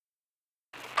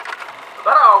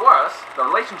universe, the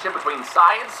relationship between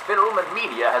science, film, and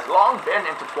media has long been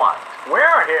intertwined.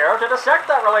 We're here to dissect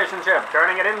that relationship,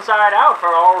 turning it inside out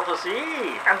for all to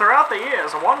see. And throughout the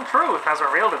years, one truth has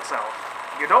revealed itself.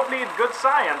 You don't need good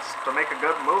science to make a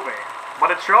good movie,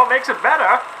 but it sure makes it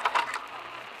better.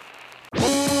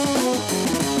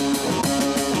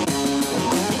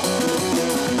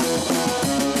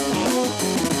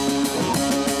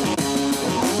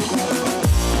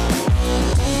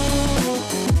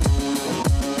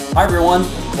 Hi everyone,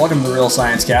 welcome to the Real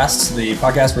Science Cast, the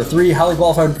podcast where three highly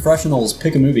qualified professionals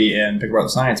pick a movie and pick about the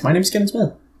science. My name is Ken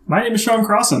Smith. My name is Sean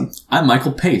Crossan. I'm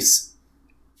Michael Pace.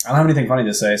 I don't have anything funny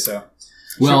to say, so...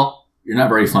 Well, you're not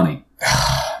very funny.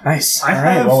 Nice.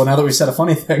 Alright, well now that we said a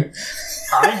funny thing...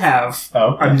 I have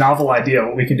a novel idea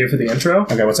what we can do for the intro.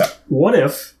 Okay, what's up? What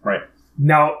if... Right.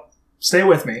 Now, stay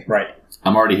with me. Right.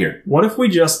 I'm already here. What if we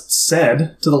just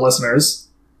said to the listeners,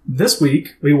 this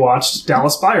week we watched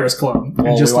Dallas Buyers Club? Well,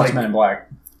 and just we watched Men in Black.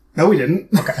 No, we didn't.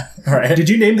 Okay. Alright. Did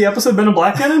you name the episode Men in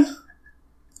Black, Kenan?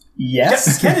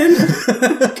 Yes. Kenan!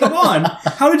 Come on!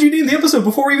 How did you name the episode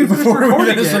before we even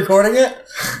finished recording it?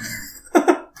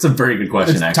 It's a very good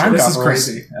question, actually. This is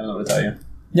crazy. I don't know what to tell you.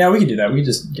 Yeah, we could do that. We could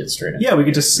just get straight into it. Yeah, we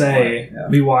could just say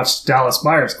we watched Dallas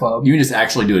Buyers Club. You can just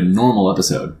actually do a normal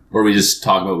episode where we just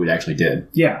talk about what we actually did.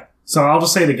 Yeah. So I'll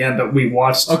just say it again that we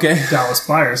watched Dallas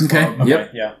Buyers Club. Okay.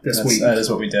 Yep. Yeah. This week. That is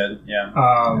what we did. Yeah.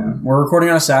 We're recording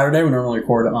on a Saturday. We normally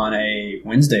record on a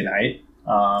Wednesday night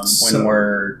when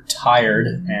we're tired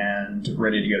and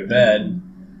ready to go to bed.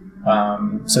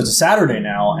 So it's a Saturday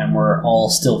now, and we're all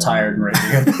still tired and ready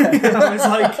to go to bed. It's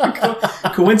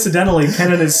like, coincidentally,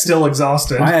 Kenan is still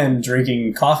exhausted. I am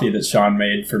drinking coffee that Sean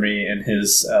made for me in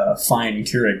his fine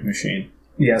Keurig machine.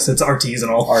 Yes, it's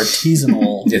artisanal.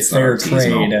 It's fair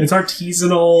trade. It's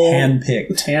artisanal.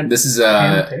 Handpicked. This is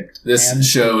handpicked. This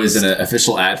show is an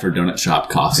official ad for Donut Shop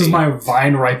Coffee. This is my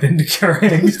vine ripened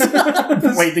Keurig.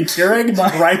 Wait, the Keurig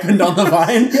ripened on the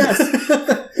vine?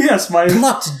 Yes. Yes, my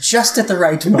plucked just at the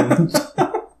right moment.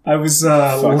 I was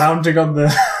lounging on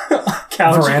the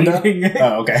couch veranda.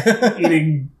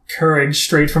 Eating Keurig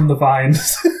straight from the vine.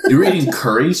 You were eating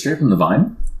curry straight from the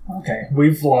vine? Okay,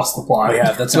 we've lost the plot. Oh,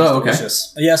 yeah, that sounds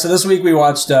delicious. Yeah, so this week we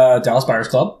watched Dallas Buyers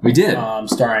Club. We did.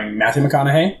 Starring Matthew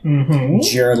McConaughey,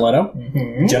 Jared Leto,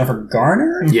 Jennifer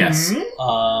Garner. Yes.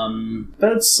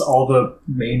 That's all the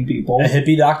main people. A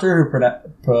hippie doctor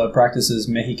who practices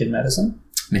Mexican medicine.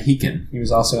 Mexican. He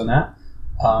was also in that.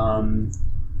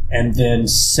 And then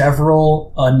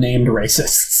several unnamed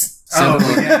racists.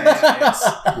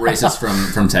 Racists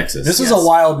from Texas. This is a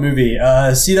wild movie.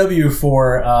 CW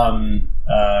for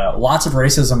lots of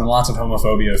racism and lots of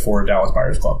homophobia for Dallas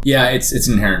Buyers Club. Yeah, it's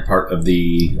an inherent part of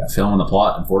the film and the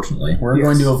plot, unfortunately. We're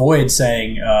going to avoid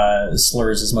saying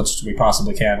slurs as much as we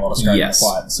possibly can while describing the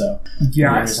plot. So,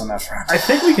 on that front. I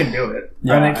think we can do it.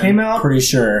 Yeah, and it came out. Pretty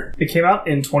sure. It came out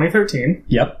in 2013.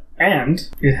 Yep. And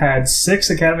it had 6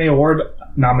 Academy Award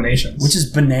nominations, which is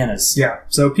bananas. Yeah.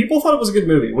 So people thought it was a good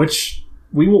movie, which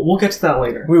we'll get to that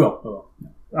later. We will. So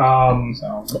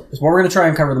what we're going to try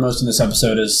and cover the most in this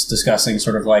episode is discussing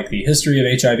sort of like the history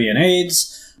of HIV and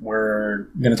AIDS. We're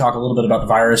going to talk a little bit about the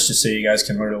virus just so you guys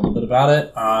can learn a little bit about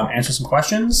it, answer some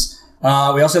questions. We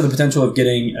also have the potential of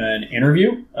getting an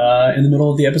interview in the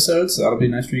middle of the episode, so that'll be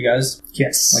nice for you guys.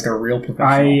 Yes. Like a real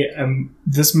professional.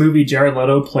 This movie, Jared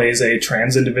Leto plays a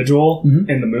trans individual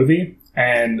in the movie,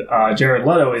 and Jared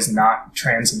Leto is not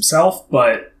trans himself,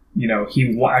 but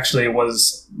he actually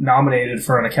was nominated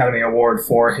for an Academy Award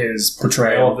for his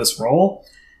portrayal of this role.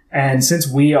 And since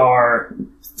we are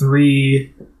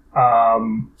 3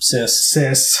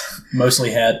 cis mostly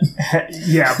het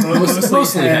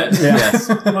mostly het yes.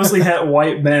 mostly het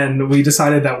white men, we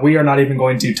decided that we are not even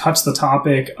going to touch the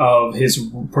topic of his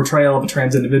portrayal of a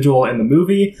trans individual in the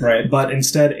movie, but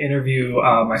instead interview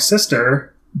my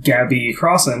sister Gabby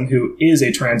Crossan, who is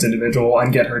a trans individual,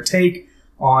 and get her take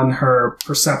on her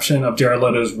perception of Jared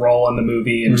Leto's role in the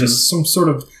movie, and just some sort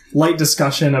of light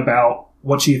discussion about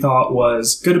what she thought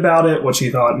was good about it, what she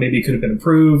thought maybe could have been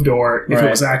improved, or if it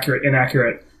was accurate,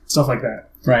 inaccurate, stuff like that.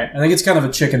 Right. I think it's kind of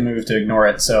a chicken move to ignore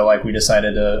it, so we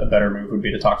decided a better move would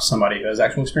be to talk to somebody who has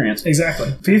actual experience.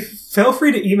 Exactly. Feel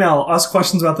free to email us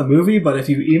questions about the movie, but if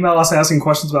you email us asking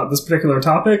questions about this particular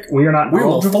topic, we are not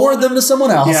knowledgeable. We will forward them to someone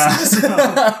else. Yeah.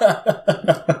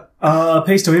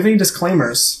 Pace, do we have any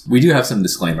disclaimers? We do have some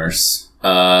disclaimers.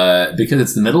 Because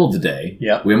it's the middle of the day,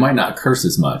 we might not curse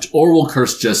as much, or we'll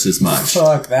curse just as much.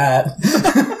 Fuck that.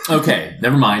 Okay,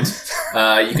 never mind.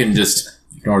 You can just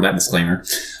ignore that disclaimer.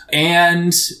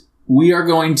 And we are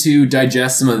going to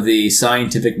digest some of the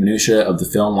scientific minutia of the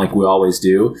film like we always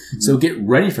do. So get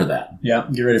ready for that. Yeah,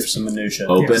 get ready for some minutia.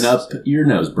 Open up your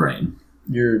nose brain.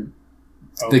 Your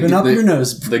Open up your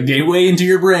nose. The gateway into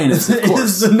your brain is, of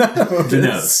course, the nose. the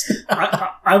nose.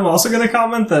 I'm also going to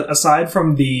comment that aside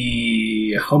from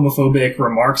the homophobic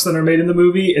remarks that are made in the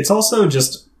movie, it's also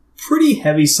just pretty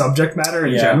heavy subject matter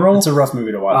in general. It's a rough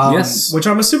movie to watch. Yes. Which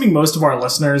I'm assuming most of our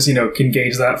listeners, can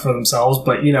gauge that for themselves.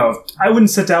 But, I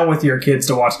wouldn't sit down with your kids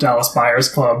to watch Dallas Buyers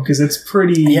Club because it's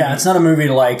pretty... Yeah, it's not a movie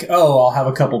to I'll have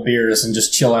a couple beers and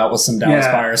just chill out with some Dallas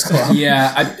Buyers Club.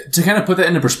 Yeah, to kind of put that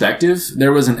into perspective,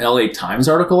 there was an LA Times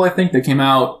article, I think, that came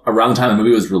out around the time the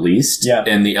movie was released. Yeah.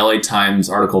 And the LA Times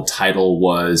article title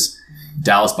was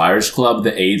Dallas Buyers Club,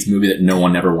 the AIDS movie that no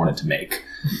one ever wanted to make.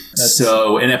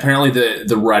 And apparently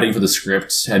the writing for the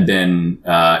script had been,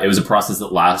 it was a process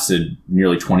that lasted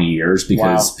nearly 20 years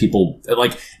because people,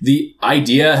 the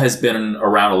idea has been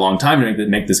around a long time to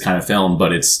make this kind of film,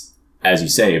 but it's, as you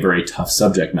say, a very tough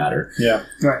subject matter. Yeah.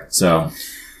 Right. So.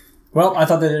 Well, I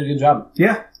thought they did a good job.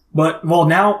 Yeah. But,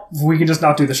 now we can just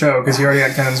not do the show because you already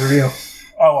had Kennan's review.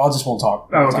 Oh, I just won't talk.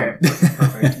 Oh, okay.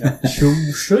 Perfect. Yeah.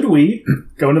 Should we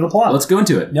go into the plot? Let's go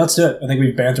into it. Yeah, let's do it. I think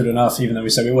we've bantered enough, even though we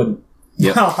said we wouldn't.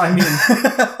 Yep. Well, I mean,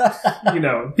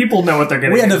 people know what they're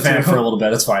getting We had to into. vamp for a little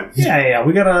bit. It's fine. Yeah.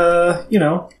 We gotta,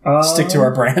 Stick to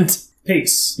our brand.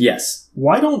 Pace. Yes.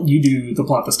 Why don't you do the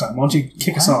plot this time? Why don't you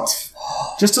kick us off?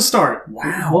 Just to start.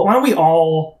 Wow. Well, why don't we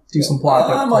all do some plot?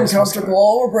 I'm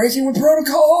uncomfortable. We're breaking with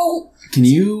protocol. Can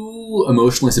you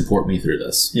emotionally support me through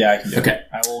this? Yeah, I can do Okay. it.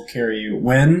 I will carry you.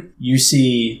 When you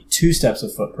see 2 steps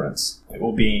of footprints, it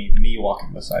will be me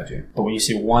walking beside you. But when you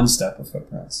see 1 step of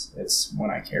footprints, it's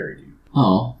when I carried you.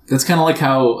 Oh, that's kind of like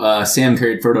how Sam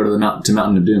carried Frodo to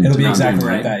Mountain of Doom. It'll be Mountain exactly Doom,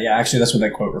 like that. Yeah, actually, that's what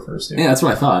that quote refers to. Yeah, that's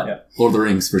what I thought. Yeah. Lord of the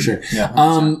Rings, for sure. Yeah.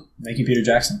 Thank you, Peter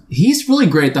Jackson. He's really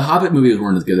great. The Hobbit movies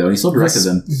weren't as good, though, and he still directed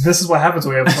them. This is what happens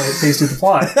when we have Pace do the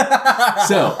plot.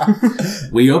 So,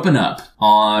 we open up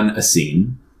on a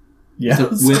scene. Yeah.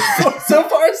 So, So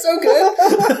far, so good.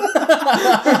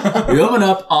 we open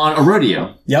up on a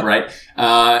rodeo. Yep. Right?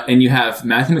 And you have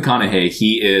Matthew McConaughey.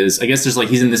 He is, I guess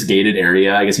he's in this gated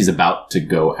area. I guess he's about to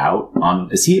go out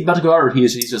on, is he about to go out or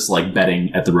he's just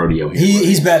betting at the rodeo here?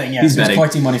 He's betting, yeah. He's betting.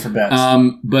 Collecting money for bets.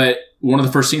 But one of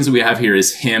the first scenes that we have here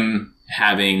is him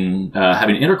having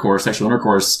sexual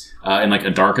intercourse, in a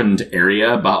darkened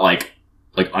area, but like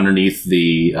underneath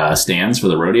the stands for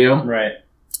the rodeo. Right.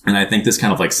 And I think this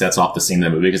kind of sets off the scene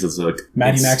of the movie because it's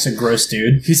Matty Mac's a gross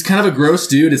dude. He's kind of a gross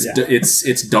dude.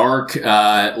 It's dark,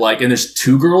 and there's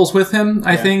 2 girls with him,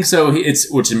 I think. So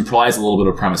which implies a little bit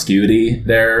of promiscuity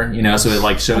there, so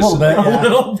it shows A little bit. A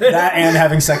little bit. That and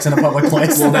having sex in a public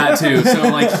place. Well, that too. So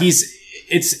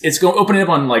it's going opening up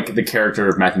on the character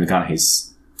of Matthew McConaughey's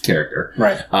character.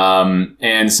 Right.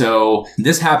 And so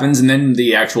this happens, and then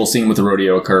the actual scene with the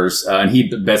rodeo occurs, and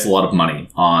he bets a lot of money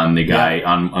on the guy,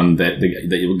 on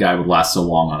the guy would last so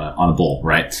long on a bull,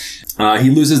 right? He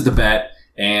loses the bet,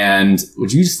 and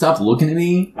would you stop looking at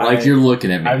me? You're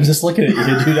looking at me. I'm just looking at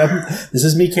you, dude. This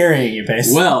is me carrying you,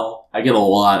 Pace. Well, I get a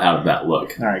lot out of that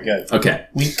look. All right, good. Okay.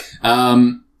 Wink.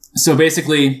 So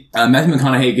basically, Matthew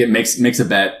McConaughey makes a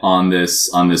bet on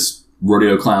this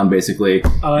rodeo clown, basically,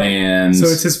 and so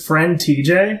it's his friend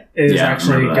TJ is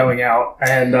actually going out,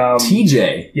 and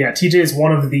TJ. Yeah, TJ is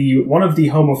one of the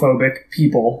homophobic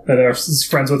people that are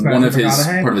friends with Matthew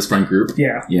McConaughey. Part of his friend group.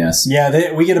 Yeah. Yes.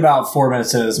 Yeah, we get about 4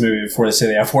 minutes into this movie before they say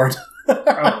the F word.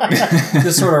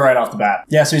 Just sort of right off the bat.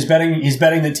 Yeah, so he's betting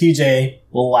that TJ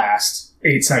will last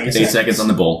 8 seconds. 8 seconds on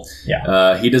the bull.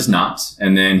 Yeah. He does not,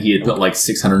 and then he had put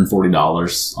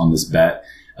 $640 on this bet.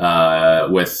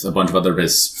 With a bunch of other of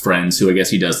his friends who I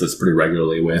guess he does this pretty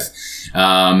regularly with.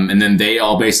 And then they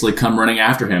all basically come running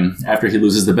after him after he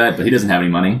loses the bet, but he doesn't have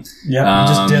any money. Yeah, he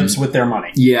just dips with their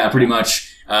money. Yeah, pretty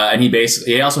much. And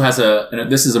he also has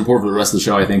and this is important for the rest of the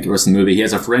show, I think, the rest of the movie. He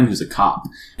has a friend who's a cop.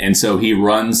 And so he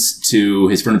runs to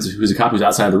his friend who's a cop who's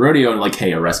outside of the rodeo and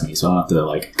hey, arrest me. So I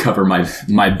don't have to cover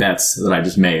my bets that I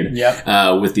just made.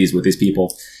 With these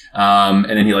people. And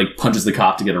then he punches the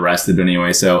cop to get arrested. But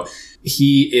anyway, so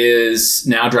he is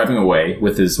now driving away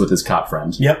with his cop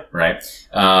friend. Yep. Right.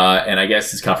 And I guess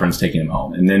his cop friend's taking him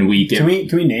home. And then we get... Can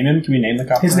we name him? Can we name the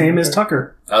cop? His name is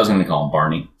Tucker. I was going to call him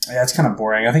Barney. Yeah, it's kind of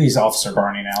boring. I think he's Officer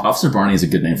Barney now. Officer Barney is a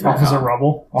good name for Officer him.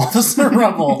 Rubble. Officer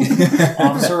Rubble.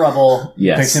 Officer Rubble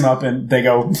picks him up and they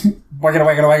go, wagga,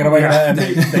 and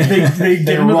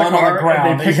they run on the ground.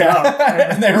 And they pick it up.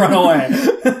 And they run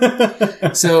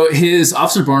away. So his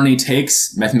Officer Barney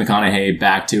takes Matthew McConaughey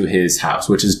back to his house,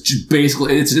 which is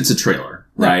basically, it's a trailer,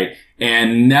 right?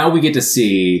 And now we get to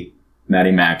see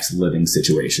Matty Mac's living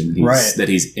situation that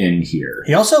he's in here.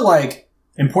 He also,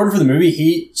 important for the movie,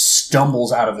 he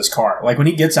stumbles out of this car. When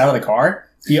he gets out of the car,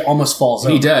 he almost falls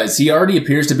over. He does. He already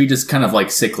appears to be just kind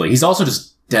of sickly. He's also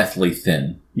just deathly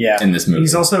thin Yeah. in this movie.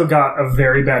 He's also got a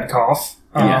very bad cough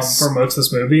Yes. for most of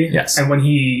this movie. Yes. And when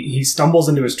he stumbles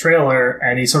into his trailer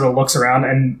and he sort of looks around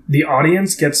and the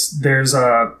audience there's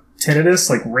a tinnitus,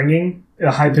 like ringing,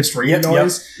 a high-pitched ringing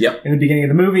noise Yep. in the beginning of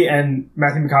the movie, and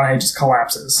Matthew McConaughey just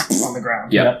collapses on the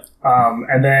ground. Yep.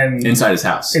 And then Inside his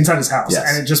house. Yes.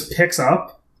 And it just picks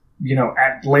up,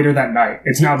 at later that night.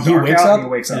 It's now He dark wakes out up and he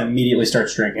wakes and up. immediately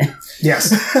starts drinking. Yes.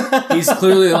 he's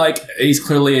clearly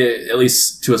at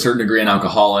least to a certain degree an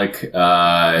alcoholic.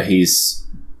 He's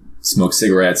smokes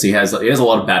cigarettes. He has a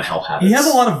lot of bad health habits. He has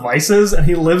a lot of vices, and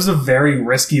he lives a very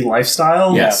risky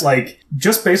lifestyle. Yes. Like,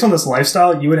 just based on this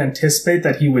lifestyle, you would anticipate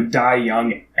that he would die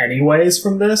young anyways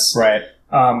from this. Right.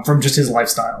 From just his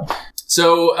lifestyle.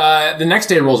 So the next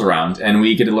day rolls around, and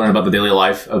we get to learn about the daily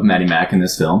life of Matty Mac in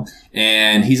this film.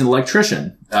 And he's an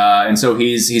electrician, and so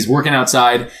he's working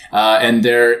outside, and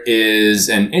there is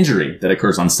an injury that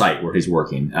occurs on site where he's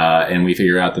working, and we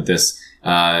figure out that this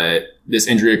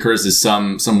injury occurs as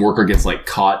some worker gets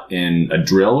caught in a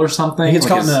drill or something. He gets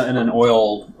caught in an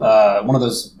oil, one of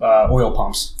those oil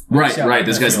pumps. Right.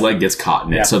 This guy's leg gets caught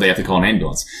in it, so they have to call an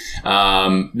ambulance.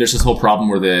 There's this whole problem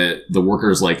where the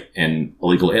worker's an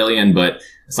illegal alien, but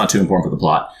it's not too important for the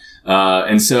plot.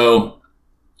 And so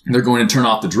they're going to turn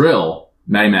off the drill,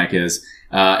 Matty Mac is,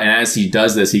 and as he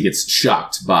does this, he gets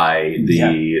shocked by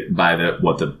the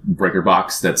the breaker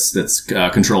box that's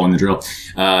controlling the drill,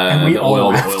 we the all oil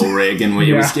laughed. rig, and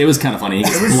it was kind of funny. He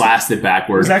gets blasted It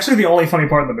backwards. was actually the only funny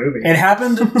part of the movie. It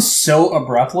happened so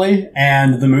abruptly,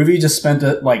 and the movie just spent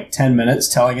 10 minutes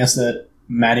telling us that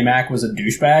Matty Mac was a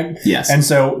douchebag. Yes. And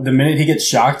so the minute he gets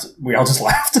shocked, we all just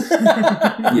laughed.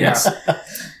 Yes.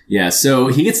 Yeah, so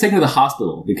he gets taken to the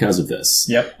hospital because of this.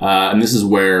 Yep. And this is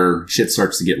where shit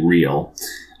starts to get real.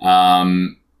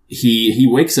 He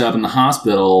wakes up in the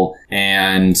hospital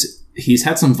and he's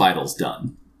had some vitals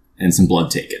done and some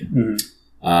blood taken.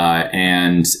 Mm-hmm.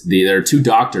 And there are two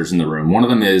doctors in the room. One of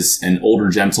them is an older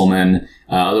gentleman.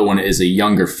 Other one is a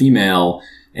younger female.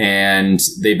 And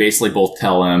they basically both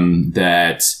tell him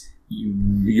that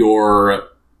your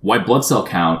white blood cell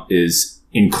count is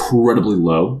incredibly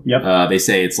low. Yep. They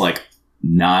say it's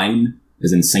 9,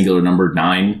 as in singular number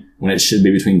 9, when it should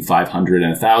be between 500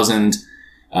 and 1,000.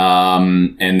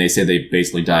 And they say they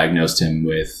basically diagnosed him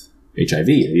with HIV.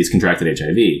 He's contracted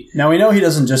HIV. Now we know he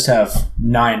doesn't just have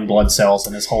 9 blood cells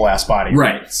in his whole ass body.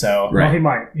 Right. So Right. Well, he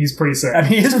might. He's pretty sick. I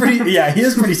mean, he is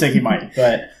pretty sick. He might.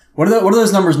 But what do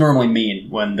those numbers normally mean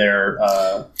when they're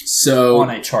So on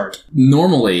a chart?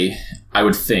 normally, I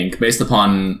would think, based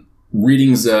upon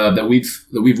readings that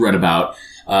we've read about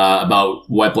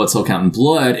white blood cell count in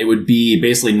blood, it would be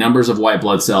basically numbers of white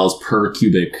blood cells per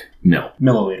cubic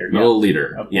Milliliter. Yeah. milliliter.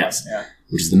 Of blood, Yes, Yeah.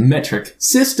 which is the metric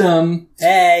system.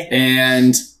 Hey.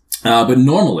 And but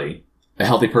normally, a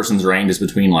healthy person's range is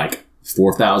between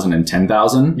 4,000 and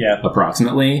 10,000,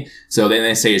 approximately. So then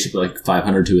they say it should be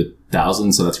 500 to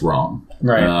 1,000. So that's wrong.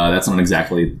 Right. That's not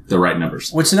exactly the right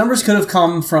numbers. Which the numbers could have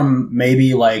come from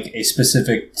maybe a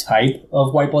specific type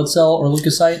of white blood cell or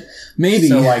leukocyte. Maybe.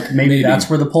 So maybe that's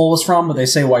where the pull was from, but they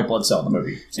say white blood cell in the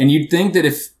movie. And you'd think that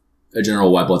if a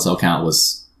general white blood cell count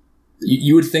was,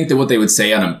 you would think that what they would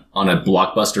say on a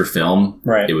blockbuster film,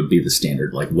 Right. it would be the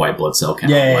standard white blood cell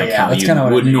count, Yeah, how that's you kinda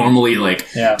what I would mean. normally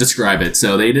Yeah. describe it.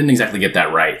 So they didn't exactly get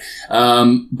that right.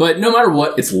 But no matter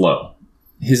what, it's low.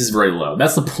 His is very low.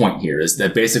 That's the point here, is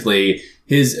that basically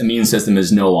his immune system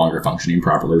is no longer functioning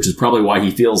properly, which is probably why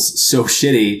he feels so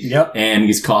shitty. Yep. And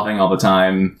he's coughing all the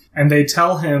time. And they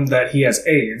tell him that he has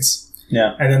AIDS.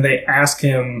 Yeah. And then they ask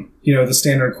him, the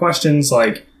standard questions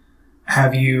like,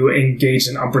 have you engaged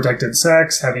in unprotected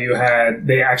sex?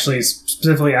 They actually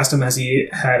specifically asked him, has he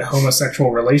had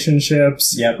homosexual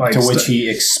relationships? Yep. To which he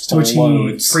explodes. To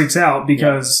which he freaks out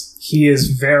because he is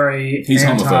very He's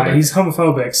homophobic. He's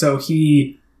homophobic. So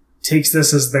he takes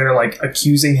this as they're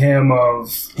accusing him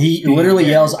of... He literally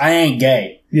yells, "I ain't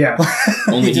gay." Yeah.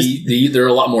 Only there are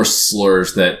a lot more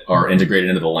slurs that are integrated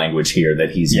into the language here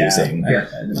that he's using. I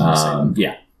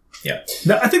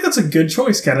think that's a good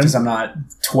choice, Kevin. Because I'm not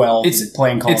 12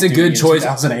 playing Call of Duty It's a good choice.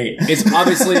 2008. It's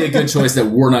obviously a good choice that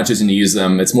we're not choosing to use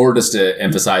them. It's more just to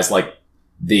emphasize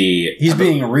He's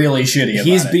being really shitty about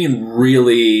he's it. being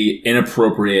really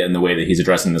inappropriate in the way that he's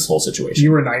addressing this whole situation.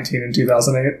 You were 19 in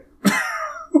 2008.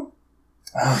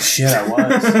 Oh shit, I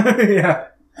was. Yeah.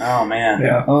 Oh man.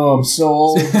 Yeah. Oh, I'm so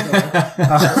old.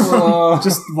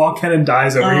 Just while Kenan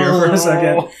dies over here for a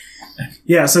second.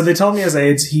 Yeah, so they tell him he has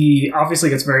AIDS. He obviously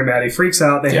gets very mad. He freaks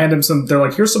out. They hand him some... They're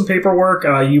like, here's some paperwork.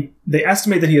 They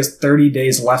estimate that he has 30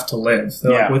 days left to live.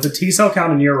 They're like, with a T-cell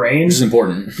count in your range... This is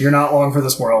important. You're not long for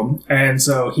this world. And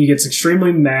so he gets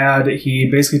extremely mad. He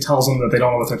basically tells them that they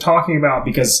don't know what they're talking about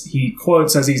because he,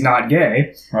 quote, says he's not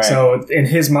gay. Right. So in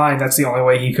his mind, that's the only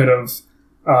way he could have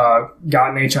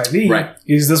gotten HIV. Right.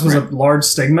 Because this was a large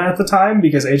stigma at the time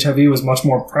because HIV was much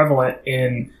more prevalent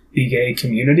in the gay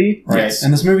community. Right. Yes.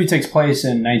 And this movie takes place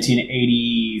in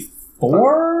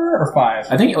 1984 or 5?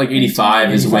 I think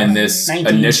 85 is when this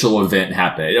initial event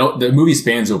happened. The movie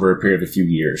spans over a period of a few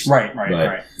years. Right.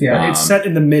 Yeah, it's set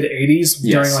in the mid-'80s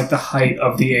during the height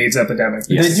of the AIDS epidemic.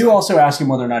 Yes. They do also ask him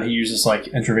whether or not he uses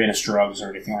intravenous drugs or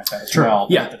anything like that as well.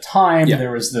 But at the time,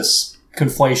 there was this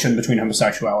conflation between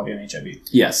homosexuality and HIV.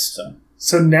 Yes.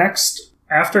 So next...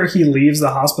 After he leaves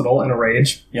the hospital in a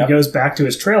rage, he goes back to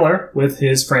his trailer with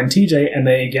his friend TJ, and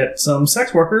they get some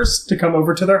sex workers to come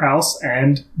over to their house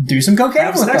and do some cocaine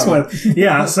have sex with.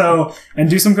 Yeah, and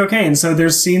do some cocaine. So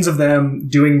there's scenes of them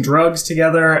doing drugs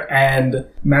together, and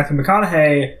Matthew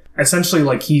McConaughey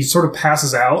essentially, he sort of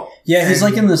passes out. Yeah, he's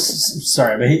in this...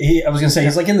 Sorry, but I was going to say,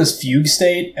 he's in this fugue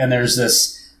state, and there's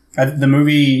this... the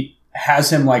movie has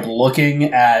him,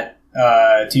 looking at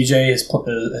TJ,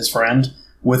 his friend,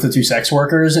 with the two sex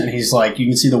workers, and he's you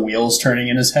can see the wheels turning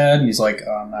in his head, and he's like,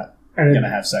 oh, I'm not going to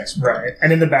have sex with Right.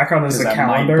 And in the background there's the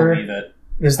calendar.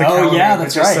 There's the calendar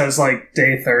that just says,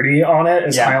 day 30 on it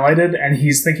is highlighted, and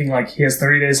he's thinking, he has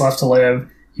 30 days left to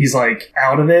live. He's,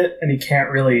 out of it, and he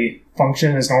can't really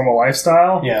function his normal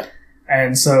lifestyle. Yeah.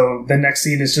 And so the next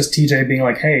scene is just TJ being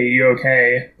like, hey, you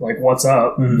okay? What's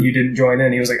up? Mm-hmm. You didn't join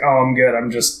in. He was like, oh, I'm good. I'm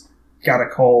just... got a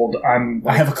cold. I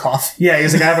have a cough. Yeah,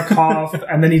 he's like, I have a cough.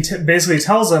 And then he basically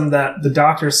tells him that the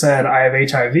doctor said, I have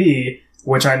HIV,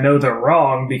 which I know they're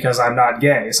wrong because I'm not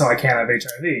gay, so I can't have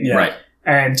HIV. Yeah. Right.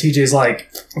 And TJ's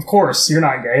like, of course, you're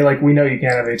not gay. We know you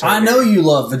can't have HIV. I know you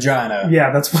love vagina.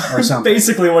 Yeah, that's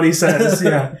basically what he says.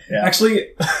 Yeah.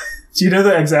 Actually... Do you know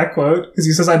the exact quote? Because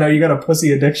he says, I know you got a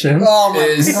pussy addiction. Oh my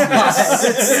God.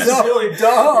 It's so really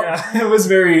dumb. Yeah, it was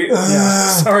very...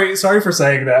 Yeah. Sorry for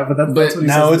saying that, but that's what he says.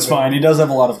 No, it's fine. He does have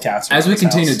a lot of cats. As we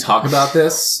continue to talk about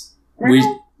this,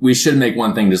 we should make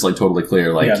one thing just totally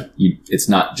clear. It's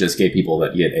not just gay people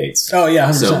that get AIDS. Oh, yeah.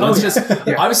 100%. So let's just...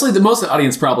 Obviously, most of the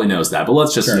audience probably knows that, but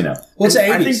let's just, What's the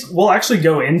 80s? I think we'll actually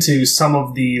go into some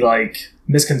of the,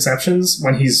 misconceptions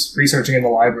when he's researching in the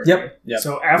library. Yep.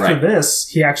 So after this,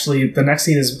 he actually... The next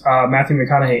scene is Matthew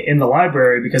McConaughey in the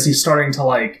library because he's starting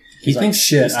to, He thinks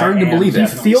shit. He's starting to believe it.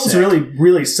 He feels really,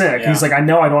 really sick. Yeah. He's like, I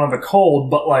know I don't have a cold,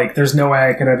 but there's no way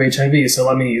I could have HIV, so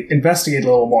let me investigate a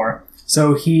little more.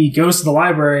 So he goes to the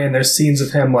library, and there's scenes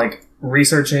of him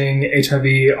researching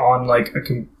HIV on a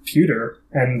computer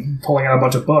and pulling out a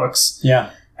bunch of books.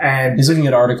 Yeah. And he's looking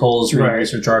at articles, reading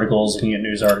research articles, looking at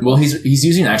news articles. Well, he's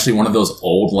using actually one of those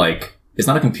old it's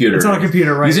not a computer. It's not a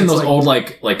computer, right? He's using those old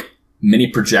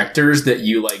mini projectors that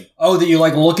you that you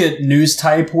look at news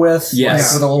type with.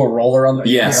 Yes. With a little roller on the...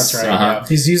 Yes. That's right. Uh-huh. Yeah.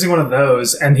 He's using one of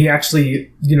those, and he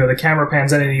actually, the camera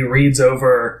pans in and he reads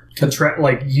over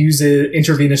use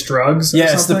intravenous drugs.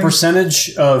 Yeah, it's the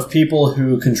percentage of people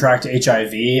who contract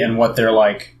HIV and what their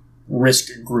risk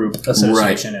group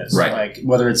association is. Right.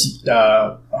 Whether it's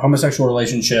homosexual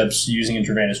relationships, using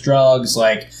intravenous drugs,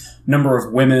 number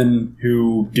of women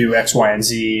who do X, Y, and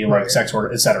Z, sex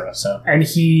work, etc. So, and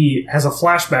he has a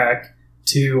flashback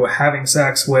to having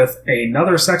sex with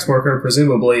another sex worker,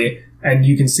 presumably, and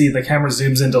you can see the camera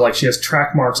zooms into she has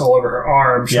track marks all over her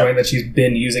arm, showing that she's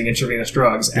been using intravenous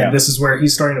drugs. And this is where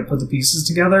he's starting to put the pieces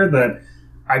together that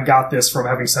I got this from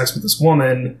having sex with this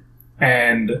woman,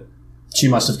 and she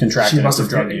must have contracted it through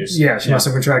drug use. Yeah, she must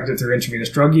have contracted it through intravenous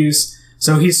drug use.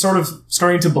 So he's sort of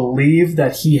starting to believe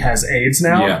that he has AIDS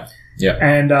now. Yeah.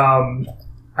 And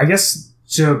I guess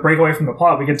to break away from the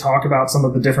plot, we could talk about some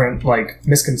of the different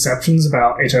misconceptions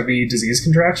about HIV disease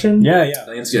contraction. Yeah. I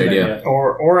think it's a good idea.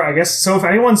 Or I guess, so if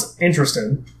anyone's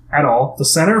interested at all, the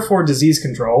Center for Disease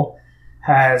Control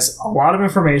has a lot of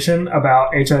information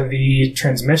about HIV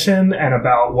transmission and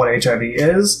about what HIV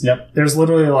is. Yep. There's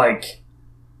literally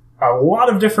a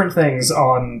lot of different things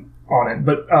on it,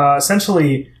 but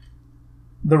essentially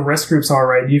the risk groups are,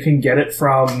 right, you can get it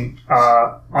from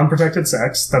unprotected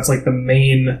sex. That's the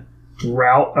main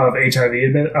route of HIV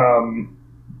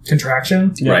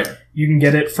contraction. Right. You can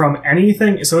get it from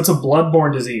anything. So it's a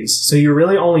bloodborne disease. So you're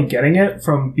really only getting it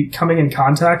from coming in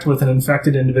contact with an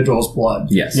infected individual's blood.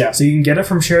 Yes. Yeah. So you can get it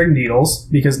from sharing needles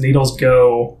because needles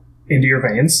go into your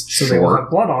veins. So they will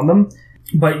have blood on them.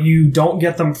 But you don't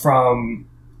get them from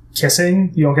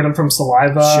kissing. You don't get them from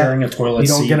saliva. Sharing a toilet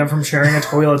seat. You don't get them from sharing a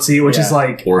toilet seat, which is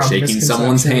like or a shaking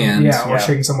someone's hand. Yeah, or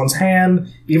shaking someone's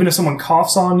hand. Even if someone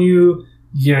coughs on you,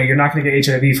 you're not going to get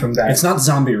HIV from that. It's not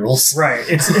zombie rules, right?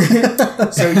 It's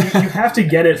so you have to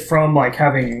get it from like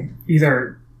having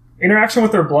either interaction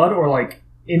with their blood or like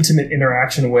intimate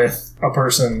interaction with a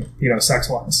person, sex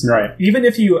wise. Right. Even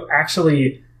if you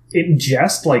actually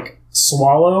ingest, like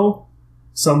swallow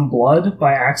some blood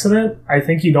by accident, I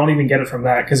think you don't even get it from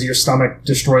that because your stomach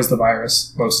destroys the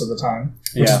virus most of the time.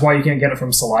 Which is why you can't get it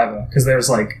from saliva, because there's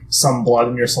like some blood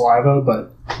in your saliva,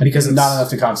 but because it's not enough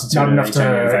to constitute not enough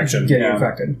to infection. get you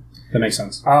infected. That makes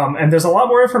sense. And there's a lot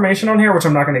more information on here, which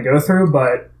I'm not going to go through,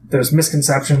 but there's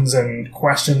misconceptions and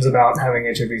questions about having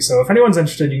HIV. So if anyone's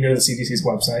interested, you can go to the CDC's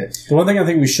website. The one thing I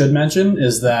think we should mention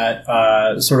is that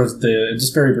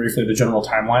just very briefly, the general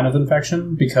timeline of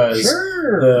infection, because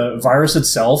the virus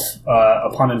itself,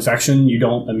 upon infection, you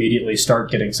don't immediately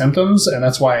start getting symptoms. And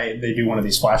that's why they do one of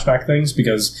these flashback things,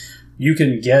 because you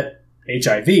can get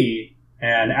HIV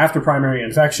and after primary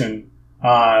infection,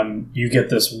 you get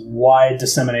this wide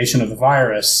dissemination of the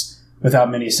virus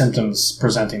without many symptoms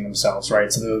presenting themselves,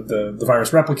 right? So the virus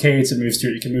replicates,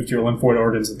 it can move to your lymphoid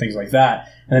organs and things like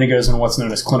that, and then it goes into what's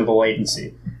known as clinical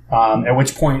latency, at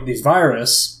which point the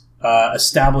virus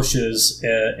establishes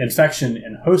infection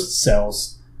in host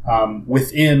cells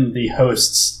within the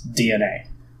host's DNA.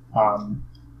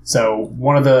 So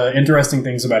one of the interesting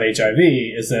things about HIV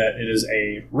is that it is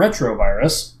a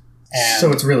retrovirus. And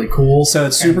so it's really cool. So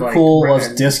it's super cool.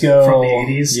 Loves disco from the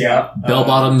 80s. Yeah, bell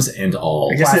bottoms and all.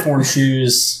 I guess platform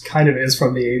shoes. Kind of is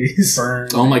from the 80s. Burn.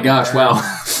 Oh my gosh! Wow.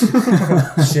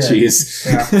 Jeez.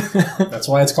 Yeah. That's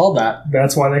why it's called that.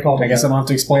 That's why they call it. I guess I don't have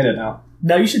to explain it now.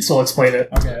 No, you should still explain it.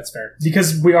 Okay, that's fair.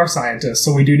 Because we are scientists,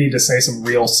 so we do need to say some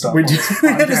real stuff. We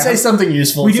have to say something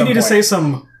useful. We do need to say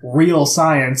some real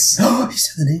science. Oh, he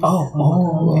said the name.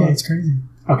 Okay, it's crazy.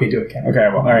 Okay, do it, Ken. Okay,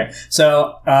 well, all right.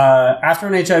 So after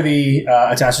an HIV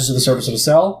attaches to the surface of a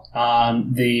cell,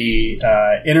 the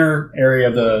inner area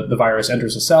of the virus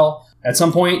enters a cell. At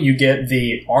some point, you get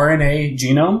the RNA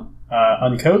genome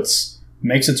uncoats,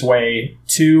 makes its way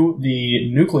to the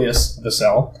nucleus of the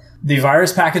cell. The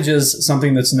virus packages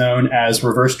something that's known as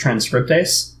reverse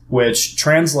transcriptase, which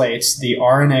translates the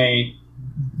RNA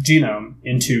genome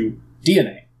into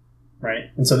DNA,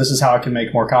 right? And so this is how it can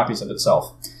make more copies of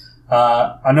itself.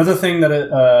 Another thing that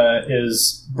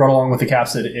is brought along with the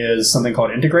capsid is something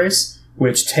called integrase,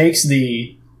 which takes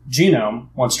the genome,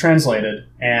 once translated,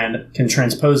 and can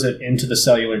transpose it into the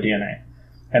cellular DNA.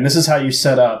 And this is how you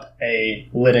set up a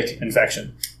lytic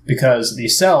infection, because the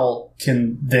cell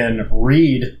can then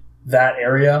read that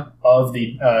area of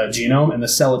the genome, and the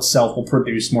cell itself will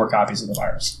produce more copies of the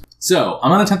virus. So I'm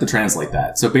going to attempt to translate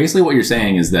that. So basically what you're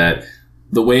saying is that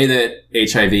the way that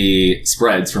HIV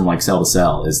spreads from like cell to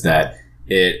cell is that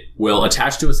it will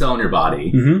attach to a cell in your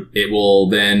body. Mm-hmm. It will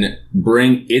then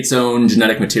bring its own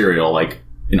genetic material, like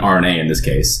an RNA in this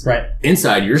case, right,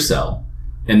 inside your cell,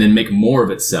 and then make more of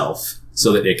itself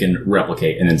so that it can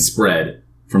replicate and then spread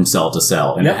from cell to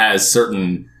cell. And It has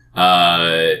certain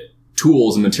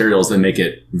tools and materials that make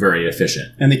it very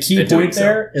efficient. And the key point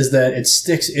there is that it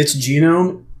sticks its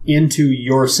genome into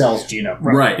your cell's genome.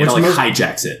 Right. It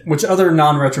hijacks it. Which other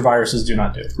non-retroviruses do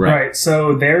not do. Right.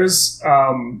 So there's,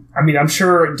 I'm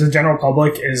sure the general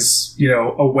public is,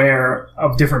 aware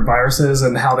of different viruses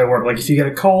and how they work. Like if you get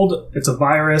a cold, it's a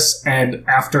virus, and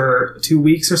after 2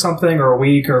 weeks or something, or a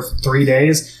week or 3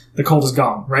 days, the cold is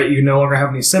gone, right? You no longer have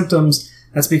any symptoms.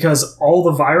 That's because all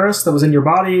the virus that was in your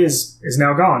body is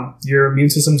now gone. Your immune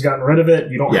system's gotten rid of it.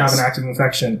 You don't have an active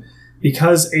infection.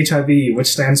 Because HIV, which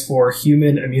stands for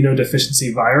human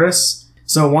immunodeficiency virus,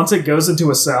 so once it goes into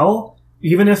a cell,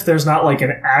 even if there's not like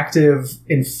an active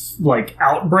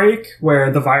outbreak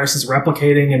where the virus is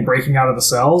replicating and breaking out of the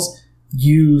cells,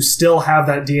 you still have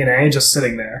that DNA just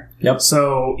sitting there. Yep.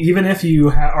 So even if you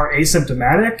are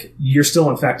asymptomatic, you're still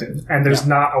infected, and there's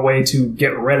not a way to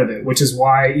get rid of it, which is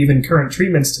why even current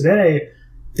treatments today,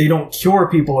 they don't cure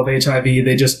people of HIV,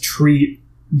 they just treat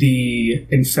the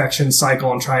infection cycle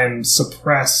and try and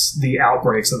suppress the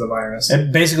outbreaks of the virus.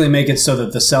 And basically make it so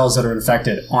that the cells that are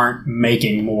infected aren't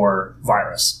making more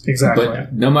virus. Exactly.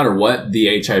 But no matter what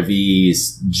the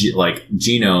HIV's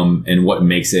genome and what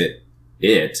makes it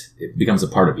becomes a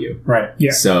part of you. Right.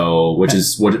 Yeah. So, which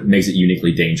is what makes it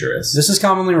uniquely dangerous. This is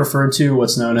commonly referred to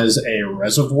what's known as a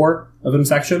reservoir of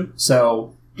infection.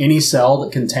 So any cell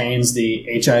that contains the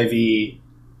HIV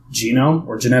genome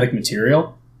or genetic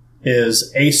material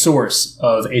is a source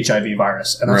of HIV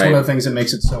virus. And that's one of the things that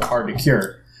makes it so hard to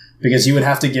cure, because you would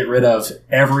have to get rid of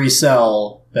every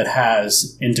cell that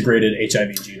has integrated HIV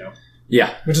genome.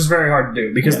 Yeah. Which is very hard to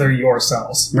do because they're your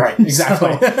cells. Right,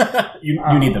 exactly. So, you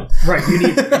need them. Right, you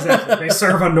need them. Exactly. They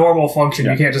serve a normal function.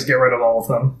 You can't just get rid of all of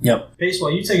them. Yep. Pace,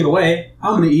 while you take it away,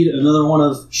 I'm going to eat another one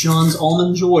of Sean's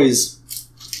Almond Joys.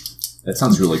 That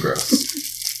sounds really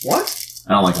gross. What?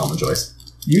 I don't like almond joys.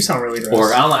 You sound really gross.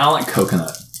 Or I don't like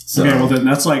coconut. So. Okay, well then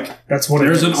that's what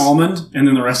there's an almond, and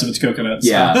then the rest of it's coconut. So.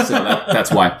 Yeah, so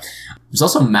that's why. There's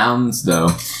also mounds, though.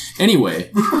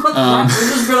 Anyway. This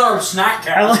has been our snack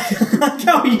I like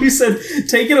how you said,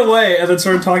 take it away, and then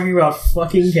started talking about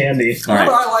fucking candy. All right.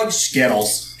 I like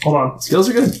Skittles. Hold on. Skittles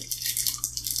are good.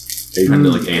 Are you trying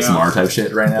to do like ASMR type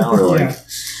shit right now? Or like, Yeah.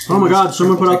 Oh my god,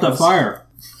 someone put out that fire.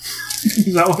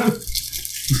 Is that one?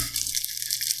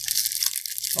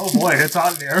 Oh boy, it's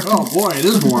hot in here. Oh boy, it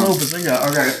is warm. Oh, Bazinga.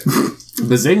 Okay.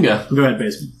 Bazinga. Go ahead,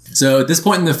 basement. So at this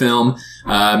point in the film,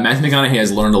 Matthew McConaughey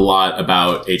has learned a lot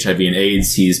about HIV and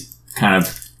AIDS. He's kind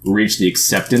of reached the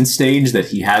acceptance stage that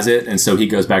he has it, and so he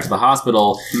goes back to the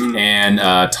hospital and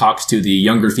talks to the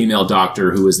younger female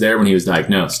doctor who was there when he was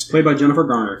diagnosed. Played by Jennifer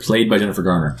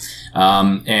Garner.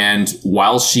 And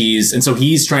while so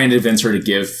he's trying to convince her to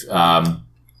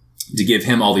give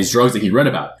him all these drugs that he read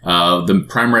about. The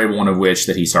primary one of which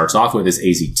that he starts off with is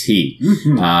AZT.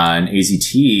 And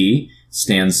AZT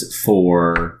stands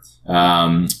for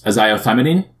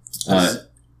azithromycin.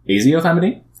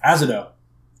 Azithromycin?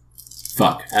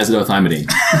 Azithromycin.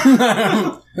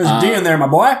 There's a D in there, my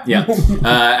boy. Yeah.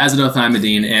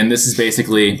 Azithromycin, and this is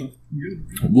basically...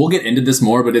 We'll get into this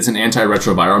more, but it's an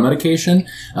antiretroviral medication.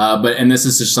 And this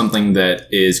is just something that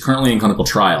is currently in clinical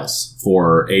trials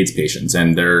for AIDS patients.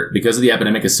 And because the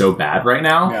epidemic is so bad right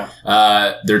now,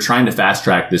 they're trying to fast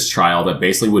track this trial that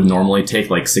basically would normally take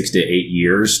like 6 to 8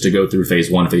 years to go through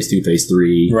phase 1, phase 2, phase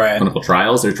 3 clinical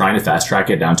trials. They're trying to fast track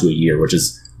it down to a year, which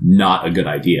is not a good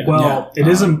idea. Well, it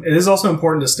is also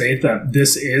important to state that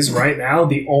this is right now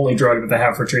the only drug that they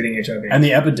have for treating HIV. And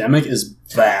the epidemic is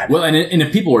bad. Well, and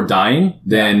if people are dying,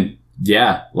 then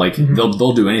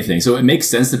they'll do anything. So it makes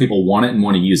sense that people want it and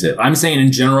want to use it. I'm saying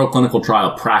in general clinical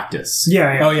trial practice.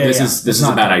 This is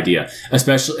a bad idea,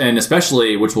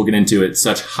 especially which we'll get into at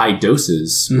such high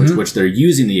doses, which they're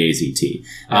using the AZT.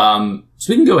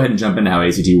 So we can go ahead and jump into how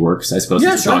AZT works, I suppose,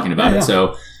 since we're talking about it.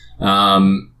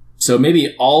 So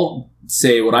maybe I'll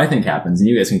say what I think happens, and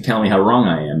you guys can tell me how wrong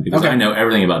I am, because I know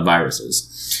everything about viruses.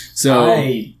 So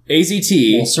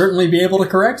AZT will certainly be able to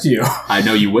correct you. I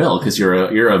know you will, because you're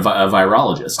a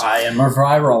virologist. I am a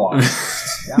virologist.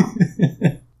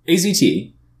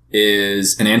 AZT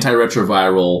is an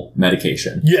antiretroviral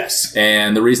medication. Yes.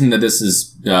 And the reason that this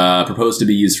is proposed to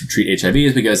be used to treat HIV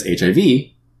is because HIV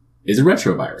is a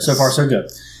retrovirus. So far, so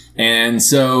good. And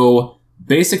so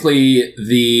basically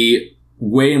the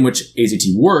way in which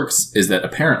AZT works is that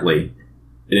apparently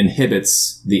it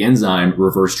inhibits the enzyme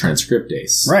reverse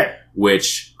transcriptase. Right.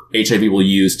 Which HIV will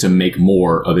use to make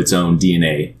more of its own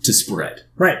DNA to spread.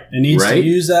 Right. It needs to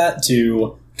use that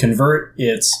to convert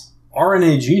its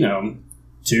RNA genome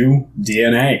to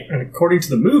DNA. And according to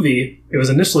the movie, it was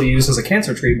initially used as a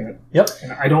cancer treatment. Yep.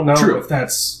 And I don't know if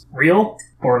that's real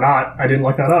or not. I didn't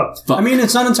look that up. I mean,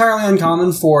 it's not entirely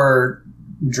uncommon for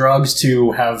drugs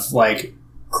to have, like,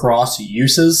 cross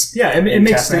uses. Yeah, it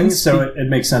makes sense. So it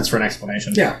makes sense for an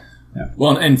explanation. Yeah.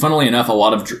 Well, and funnily enough, a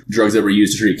lot of drugs that were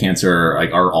used to treat cancer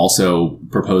are also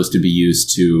proposed to be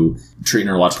used to treat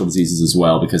neurological diseases as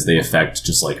well, because they affect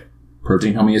just like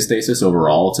protein homeostasis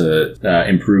overall to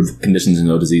improve conditions in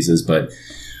those diseases. But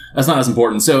that's not as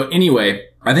important. So anyway,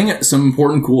 I think some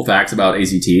important cool facts about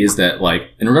AZT is that, like,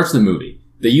 in regards to the movie,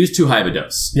 they use too high of a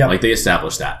dose. Yeah. Like, they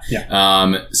established that.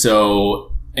 Yeah.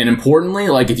 And importantly,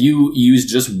 like, if you use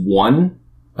just one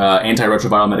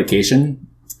antiretroviral medication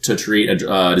to treat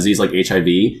a disease like HIV,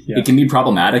 it can be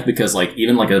problematic because, like,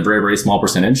 even like a very, very small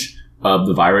percentage of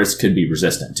the virus could be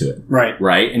resistant to it. Right.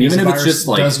 Right. And even if it's just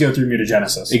like, it does go through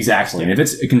mutagenesis. Exactly. And if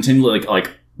it's continually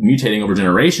like mutating over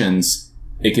generations,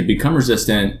 it could become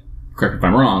resistant. Correct me if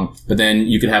I'm wrong, but then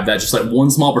you could have that just like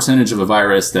one small percentage of a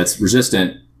virus that's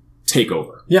resistant take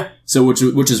over. Yeah. So which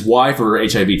is why for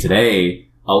HIV today,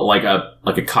 like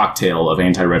a cocktail of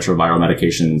antiretroviral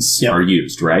medications are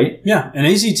used, right? Yeah, and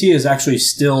AZT is actually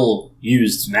still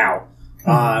used now.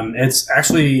 It's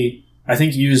actually, I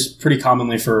think, used pretty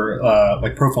commonly for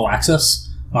like prophylaxis,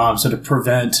 so to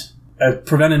prevent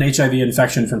an HIV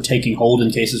infection from taking hold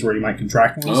in cases where you might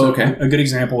contract one. So a good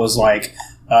example is like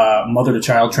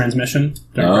mother-to-child transmission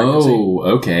during pregnancy.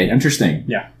 Okay, interesting.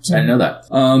 Yeah, I didn't know that.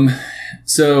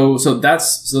 So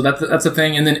that's a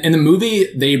thing. And then in the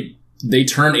movie, they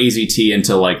turn AZT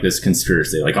into like this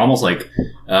conspiracy, like almost like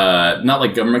not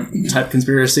like government type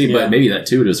conspiracy, but maybe that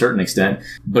too to a certain extent.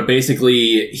 But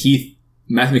basically,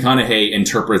 Matthew McConaughey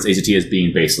interprets AZT as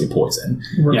being basically poison,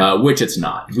 Right. which it's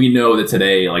not. We know that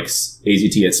today, like,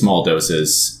 AZT at small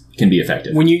doses can be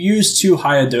effective. When you use too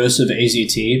high a dose of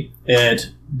AZT, it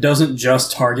doesn't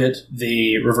just target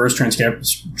the reverse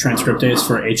transcriptase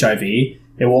for HIV.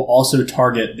 It will also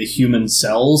target the human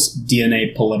cell's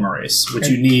DNA polymerase, which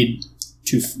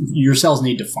your cells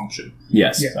need to function.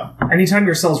 Yes. Yeah. Anytime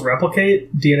your cells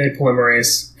replicate, DNA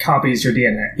polymerase copies your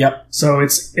DNA. Yep. So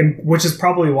which is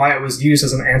probably why it was used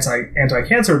as an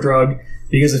anti-cancer drug,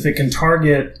 because if it can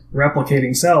target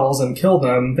replicating cells and kill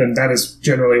them, then that is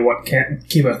generally what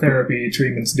chemotherapy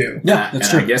treatments do. Yeah, that's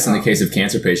and true. I guess in the case of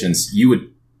cancer patients, you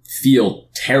would feel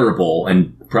terrible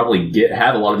and probably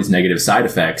have a lot of these negative side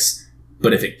effects.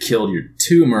 But if it killed your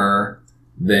tumor,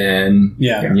 then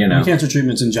cancer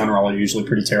treatments in general are usually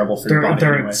pretty terrible for your body.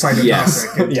 They're anyway.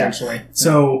 cytotoxic, intentionally.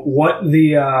 So what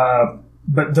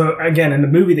again, in the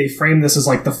movie, they frame this as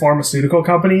like the pharmaceutical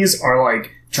companies are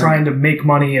like trying to make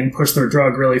money and push their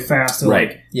drug really fast. And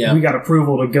we got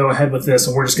approval to go ahead with this,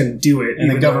 and we're just going to do it. And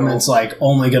the government's like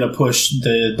only going to push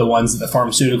the ones that the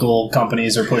pharmaceutical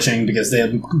companies are pushing because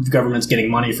the government's getting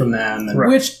money from them. And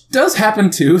Which does happen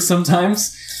too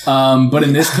sometimes. But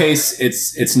in this case,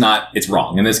 it's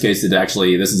wrong. In this case,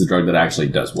 this is a drug that actually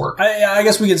does work. I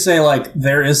guess we could say like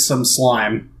there is some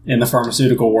slime in the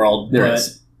pharmaceutical world, There but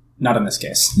is. not in this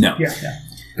case. No. Yeah.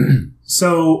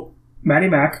 So Matty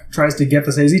Mac tries to get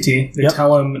this AZT. They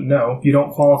tell him, no, you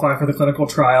don't qualify for the clinical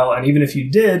trial. And even if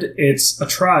you did, it's a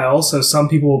trial. So some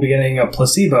people will be getting a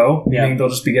placebo, meaning they'll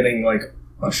just be getting like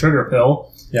a sugar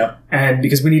pill. Yeah. And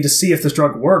because we need to see if this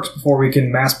drug works before we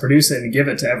can mass produce it and give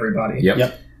it to everybody.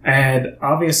 Yep. And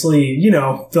obviously,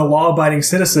 the law-abiding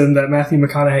citizen that Matthew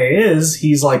McConaughey is,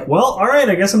 he's like, well, all right,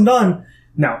 I guess I'm done.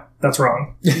 No, that's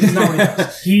wrong. He's not what he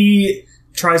does. He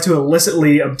tries to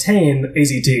illicitly obtain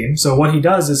AZT. So what he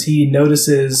does is he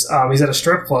notices, he's at a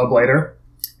strip club later,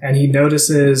 and he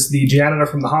notices the janitor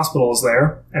from the hospital is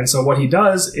there. And so what he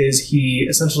does is he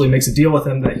essentially makes a deal with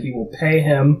him that he will pay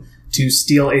him to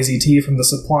steal AZT from the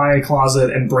supply closet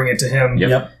and bring it to him.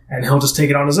 Yep. And he'll just take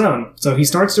it on his own. So he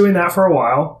starts doing that for a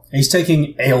while. He's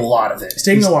taking a lot of it. He's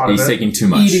taking a lot of it. He's taking too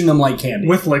much. Eating them like candy.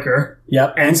 With liquor.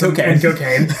 Yep. And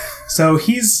cocaine. So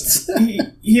he's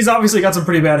obviously got some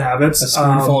pretty bad habits. A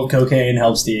spoonful of cocaine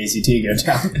helps the AZT go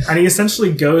down. And he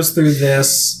essentially goes through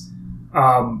this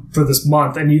for this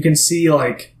month. And you can see,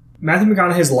 like, Matthew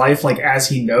McConaughey's life, like, as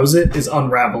he knows it, is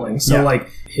unraveling. So, like,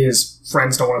 his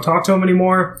friends don't want to talk to him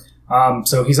anymore.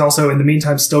 So he's also, in the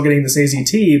meantime, still getting this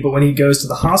AZT, but when he goes to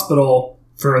the hospital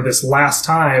for this last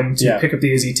time to pick up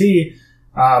the AZT,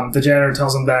 the janitor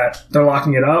tells him that they're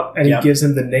locking it up, and he gives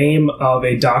him the name of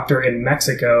a doctor in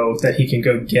Mexico that he can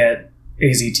go get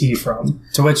AZT from.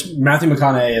 To which Matthew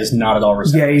McConaughey is not at all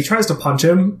receptive. Yeah, he tries to punch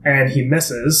him, and he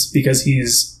misses because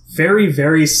he's very,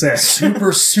 very sick.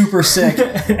 Super, super sick.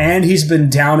 And he's been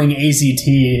downing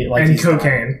AZT. And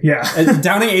cocaine,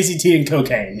 downing AZT and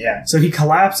cocaine, So he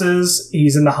collapses,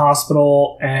 he's in the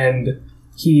hospital, and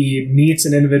he meets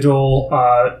an individual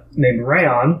named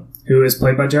Rayon, who is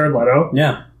played by Jared Leto.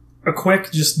 Yeah. A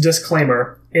quick just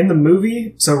disclaimer. In the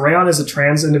movie, so Rayon is a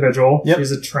trans individual. Yep.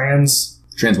 She's a trans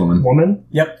woman.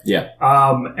 Yep. Yeah.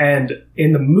 And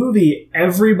in the movie,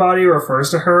 everybody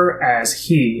refers to her as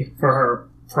he for her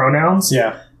pronouns.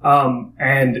 Yeah.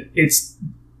 And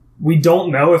we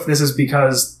don't know if this is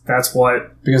because that's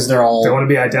what because they want to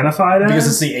be identified as. Because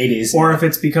it's the 80s. Or if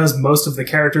it's because most of the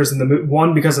characters in the movie,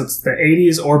 one, because it's the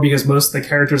 80s, or because most of the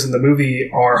characters in the movie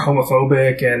are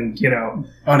homophobic and,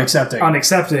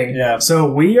 unaccepting. Yeah. So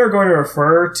we are going to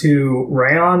refer to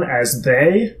Rayon as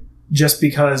they just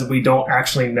because we don't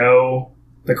actually know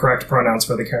the correct pronouns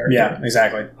for the character. Yeah,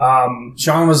 exactly.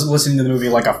 Sean was listening to the movie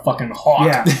like a fucking hawk.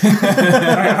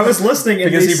 Yeah. I was listening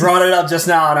because he brought it up just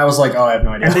now, and I was like, "Oh, I have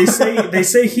no idea." And they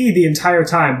say he the entire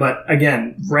time, but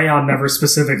again, Rayon never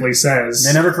specifically says.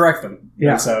 They never correct them.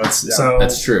 Yeah. So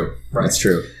that's true. Right. That's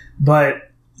true.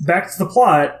 But back to the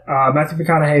plot. Matthew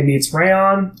McConaughey meets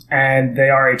Rayon, and they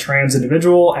are a trans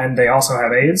individual, and they also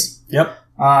have AIDS. Yep.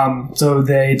 So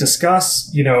they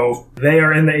discuss, they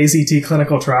are in the AZT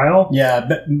clinical trial. Yeah,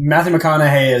 but Matthew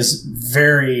McConaughey is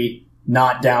very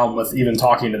not down with even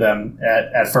talking to them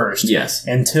at first. Yes.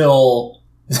 Until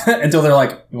they're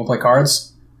like, "You want to play cards?"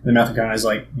 And then Matthew McConaughey's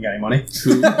like, "You got any money?"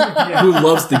 Who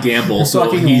loves to gamble? So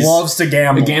fucking he loves to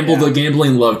gamble. The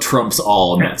gambling love trumps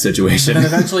all in that situation. And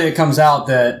then eventually it comes out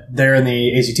that they're in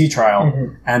the AZT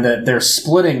trial and that they're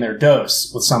splitting their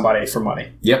dose with somebody for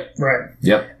money. Yep. Right.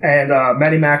 Yep. And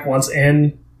Matty Mac wants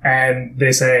in, and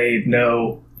they say,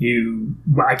 "No,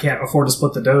 I can't afford to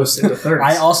split the dose into thirds.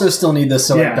 I also still need this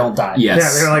so I don't die. Yes.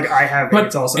 Yeah, they're like, I have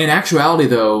AIDS also. In actuality,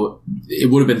 though, it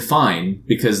would have been fine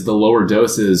because the lower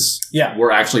doses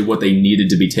were actually what they needed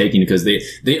to be taking because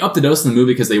they upped the dose in the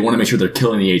movie because they want to make sure they're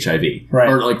killing the HIV. Right.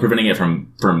 Or like preventing it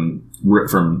from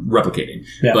replicating.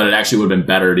 Yeah. But it actually would have been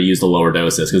better to use the lower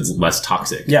doses because it's less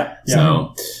toxic. Yeah.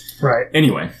 So, right.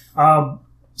 Anyway.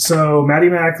 So Maddie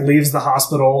Mac leaves the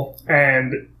hospital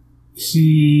and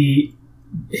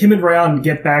him and Rayon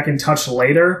get back in touch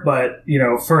later, but,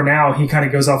 for now, he kind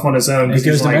of goes off on his own. He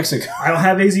goes to Mexico. I don't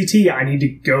have AZT. I need to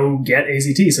go get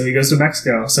AZT. So he goes to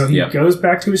Mexico. So he goes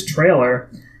back to his trailer,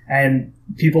 and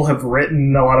people have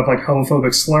written a lot of,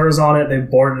 homophobic slurs on it. They've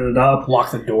boarded it up.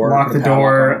 Lock the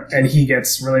door. And he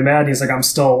gets really mad. He's like, I'm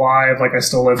still alive. I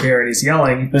still live here. And he's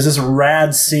yelling. There's this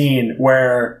rad scene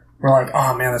where we're like,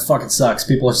 oh, man, this fucking sucks.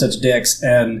 People are such dicks.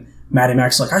 And Maddie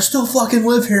Mac's like, I still fucking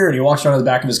live here. And he walks around to the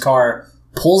back of his car,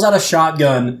 pulls out a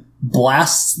shotgun,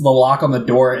 blasts the lock on the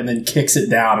door, and then kicks it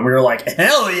down. And we were like,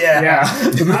 hell yeah!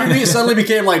 The movie suddenly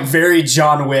became very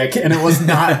John Wick, and it was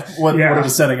not what it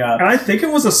was setting up. And I think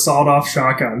it was a sawed-off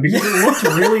shotgun because it looked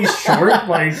really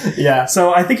short.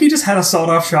 So I think he just had a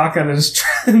sawed-off shotgun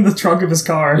in the trunk of his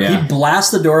car. Yeah. He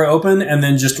blasts the door open and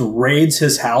then just raids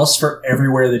his house for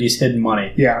everywhere that he's hidden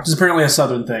money. Yeah. Which is apparently a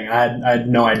southern thing. I had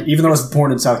no idea. Even though I was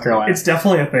born in South Carolina. It's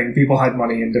definitely a thing. People hide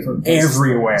money in different places.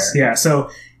 Everywhere. Yeah, so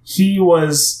he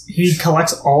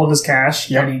collects all of his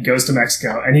cash and he goes to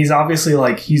Mexico. And he's obviously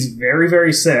he's very,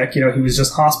 very sick. He was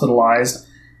just hospitalized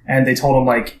and they told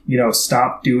him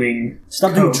stop doing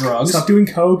drugs. Stop doing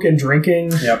coke and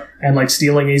drinking and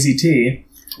stealing AZT.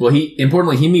 Well,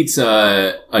 he meets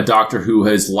a doctor who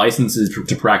his licenses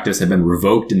to practice have been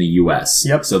revoked in the U.S.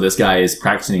 Yep. So this guy is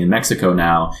practicing in Mexico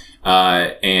now,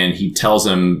 and he tells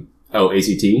him, "Oh,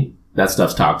 ACT, that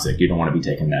stuff's toxic. You don't want to be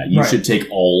taking that. You should take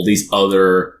all these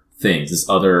other things, this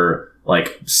other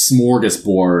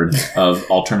smorgasbord of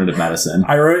alternative medicine."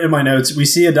 I wrote in my notes, we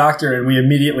see a doctor and we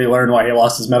immediately learn why he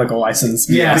lost his medical license.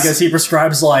 Yes. Because he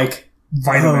prescribes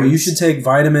vitamins. You should take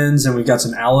vitamins, and we've got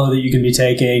some aloe that you can be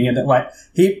taking, and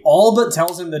he all but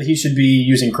tells him that he should be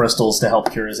using crystals to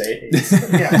help cure his AIDS.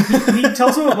 He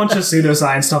tells him a bunch of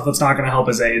pseudoscience stuff that's not going to help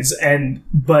his AIDS,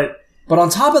 but on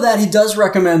top of that, he does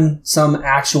recommend some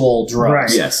actual drugs.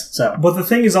 Right. Yes. But the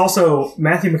thing is also,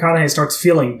 Matthew McConaughey starts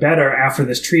feeling better after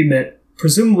this treatment,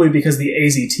 presumably because the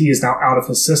AZT is now out of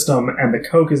his system and the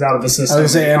coke is out of his system. I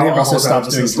was going to say, and he also stops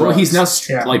doing drugs. Well, he's now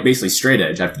basically straight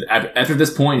edge. After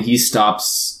this point, he's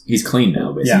clean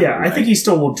now, basically. Yeah, I think he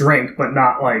still will drink, but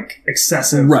not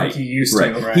excessive like he used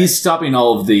to. Right. He's stopping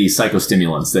all of the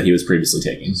psychostimulants that he was previously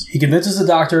taking. He convinces the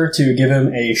doctor to give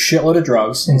him a shitload of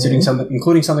drugs,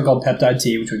 including something called peptide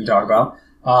T, which we can talk about.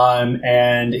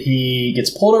 And he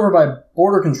gets pulled over by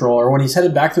border controller when he's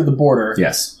headed back through the border.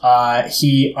 Yes.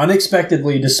 He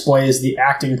unexpectedly displays the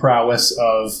acting prowess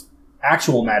of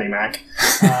actual Maddie Mac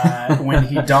when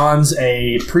he dons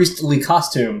a priestly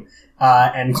costume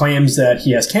and claims that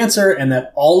he has cancer and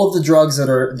that all of the drugs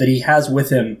that he has with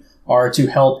him are to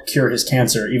help cure his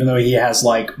cancer, even though he has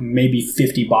maybe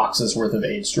 50 boxes worth of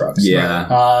AIDS drugs.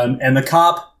 Yeah. And the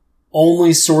cop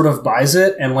only sort of buys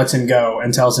it and lets him go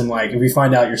and tells him, if we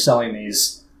find out you're selling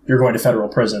these, you're going to federal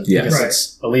prison because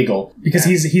it's illegal. Because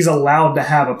he's allowed to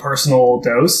have a personal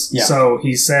dose. Yeah. So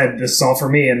he said, this is all for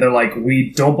me. And they're like,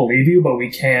 we don't believe you, but we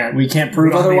can't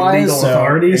prove otherwise. Legal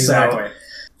authority. Exactly.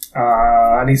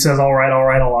 And he says, all right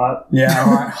a lot. Yeah,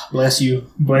 all right. Bless you.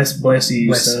 Bless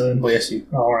you, son. Bless you.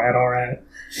 All right.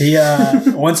 He,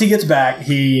 once he gets back,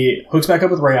 he hooks back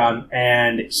up with Rayon,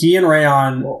 and he and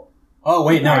Rayon... Oh,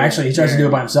 wait, no, actually, he tries to do it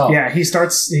by himself. Yeah, he's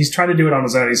trying to do it on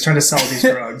his own. He's trying to sell these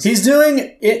drugs.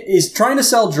 He's trying to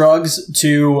sell drugs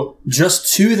to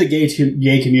the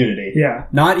gay community. Yeah.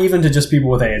 Not even to just people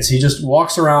with AIDS. He just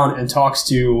walks around and talks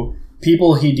to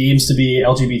people he deems to be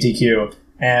LGBTQ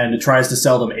and tries to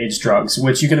sell them AIDS drugs,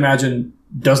 which you can imagine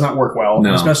does not work well,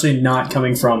 especially not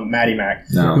coming from Maddie Mac,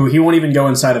 who he won't even go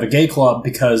inside of a gay club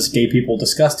because gay people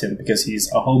disgust him because he's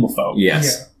a homophobe.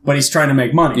 Yes. Yeah. But he's trying to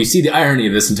make money. You see the irony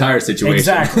of this entire situation.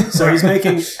 Exactly. So he's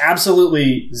making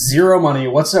absolutely zero money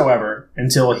whatsoever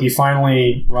until he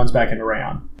finally runs back into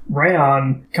Rayon.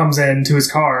 Rayon comes into his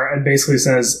car and basically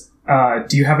says,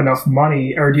 do you have enough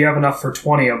money, or do you have enough for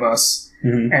 20 of us?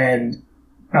 Mm-hmm. And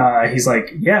he's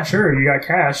like, yeah, sure, you got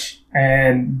cash.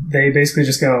 And they basically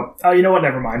just go, oh, you know what,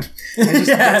 never mind. And just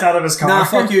gets out of his car. Nah,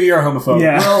 fuck you, you're a homophobe.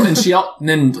 Yeah. Well, and she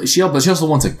also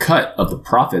wants a cut of the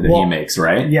profit that he makes,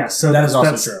 right? Yes, so that's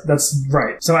also true. That's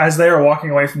right. So as they are walking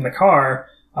away from the car,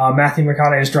 Matthew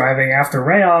McConaughey is driving after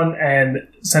Rayon and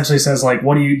essentially says, like,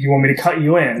 what do you want me to cut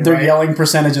you in? They're right? yelling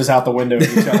percentages out the window at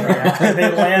each other.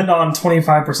 They land on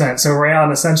 25%. So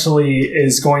Rayon essentially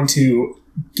is going to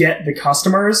get the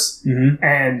customers,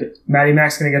 and Maddie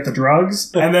Mac's going to get the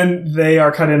drugs, and then they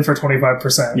are cut in for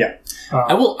 25%. Yeah.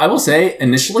 I will say,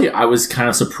 initially, I was kind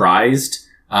of surprised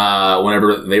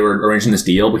whenever they were arranging this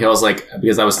deal, because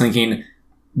I was thinking,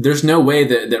 there's no way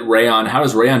that Rayon, how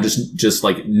does Rayon just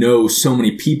like know so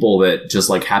many people that just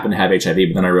like happen to have HIV?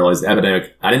 But then I realized the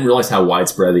epidemic, I didn't realize how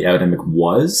widespread the epidemic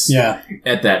was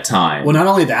at that time. Well, not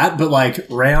only that, but like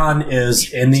Rayon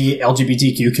is in the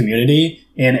LGBTQ community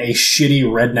in a shitty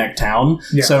redneck town.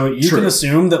 Yeah. So you can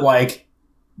assume that like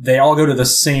they all go to the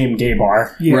same gay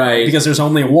bar. Yeah. Right. Because there's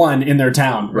only one in their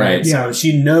town. Right. So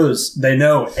they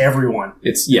know everyone.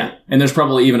 And there's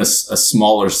probably even a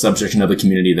smaller subsection of the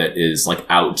community that is like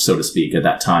out, so to speak, at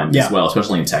that time as well,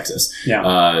 especially in Texas.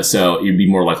 Yeah. So you'd be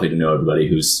more likely to know everybody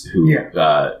who's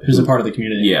a part of the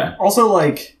community. Yeah. Also,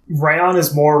 like, Rayon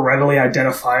is more readily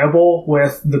identifiable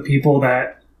with the people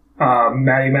that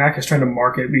Maddie Mac is trying to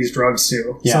market these drugs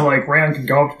to. Yeah. So, like, Rayon can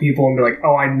go up to people and be like,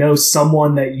 oh, I know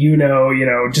someone that you know,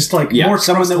 just like more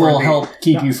someone that will help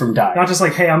keep you from dying. Not just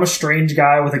like, hey, I'm a strange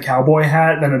guy with a cowboy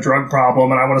hat and a drug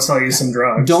problem and I want to sell you some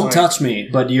drugs. Don't touch me,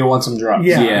 but do you want some drugs?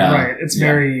 Yeah. Right. It's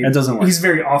very... It doesn't work. He's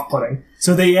very off-putting.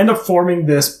 So they end up forming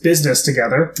this business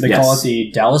together. They call it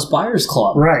the Dallas Buyers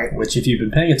Club. Right. Which, if you've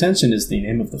been paying attention, is the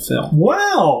name of the film.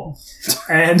 Wow.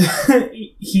 And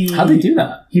he... How'd they do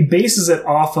that? He bases it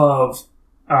off of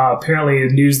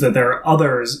apparently news that there are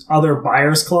other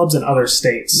buyers clubs in other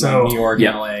states. So New York,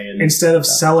 LA. And instead of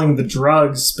selling the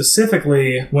drugs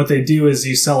specifically, what they do is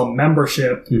you sell a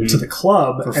membership to the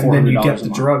club and then you get the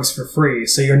drugs for free.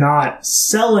 So you're not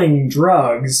selling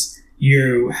drugs.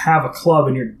 You have a club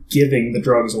and you're giving the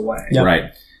drugs away. Yep.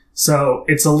 Right. So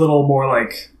it's a little more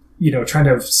like, trying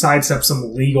to sidestep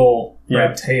some legal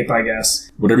red tape, I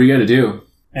guess. Whatever you got to do.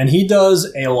 And he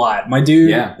does a lot. My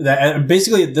dude,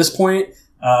 basically at this point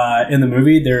in the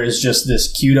movie, there is just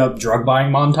this queued up drug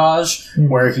buying montage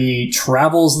where he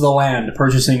travels the land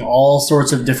purchasing all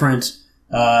sorts of different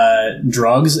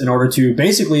drugs in order to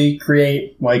basically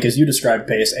create, like as you described,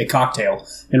 Pace, a cocktail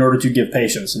in order to give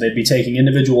patients. So they'd be taking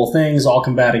individual things, all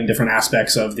combating different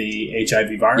aspects of the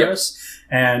HIV virus. Yep.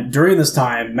 And during this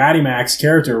time, Maddie Mac's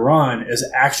character, Ron, is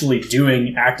actually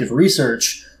doing active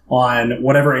research on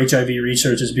whatever HIV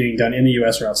research is being done in the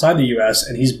U.S. or outside the U.S.,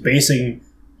 and he's basing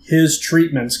his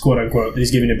treatments, quote unquote, that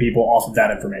he's giving to people off of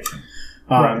that information.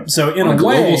 So in on a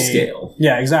way... global scale.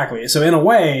 Yeah, exactly. So in a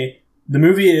way... The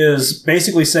movie is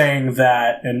basically saying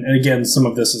that, and again, some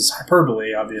of this is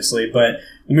hyperbole, obviously, but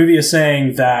the movie is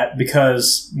saying that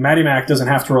because Maddie Mac doesn't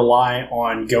have to rely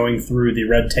on going through the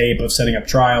red tape of setting up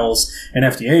trials and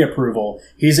FDA approval,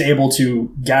 he's able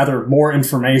to gather more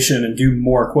information and do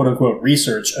more quote-unquote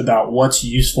research about what's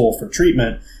useful for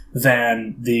treatment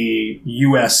than the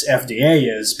U.S. FDA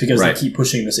is because they keep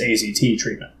pushing this AZT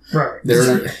treatment. Right.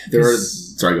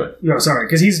 Sorry, go ahead. No, sorry,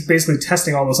 because he's basically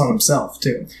testing all this on himself,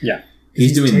 too. Yeah.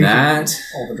 He's doing that.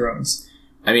 All the drugs.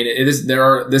 I mean,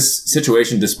 this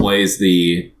situation displays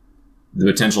the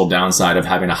potential downside of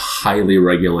having a highly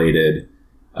regulated,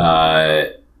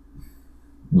 what's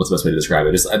the best way to describe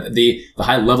it? Just the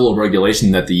high level of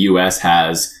regulation that the U.S.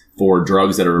 has for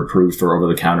drugs that are approved for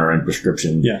over-the-counter and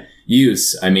prescription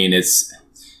use. I mean, it's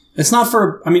not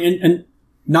for, and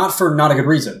not for not a good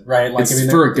reason, right? Like, it's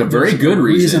for a very good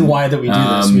reason. Why that we do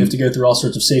this. We have to go through all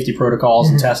sorts of safety protocols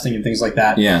and testing and things like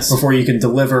that before you can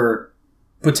deliver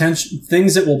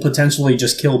things that will potentially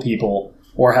just kill people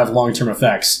or have long-term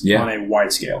effects on a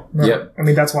wide scale. Right. Yep. I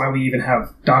mean, that's why we even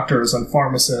have doctors and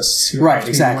pharmacists who have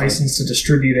to be licensed to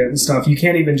distribute it and stuff. You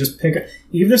can't even just pick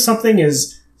even if something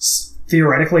is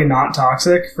theoretically not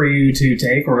toxic for you to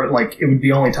take, or like it would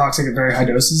be only toxic at very high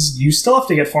doses, you still have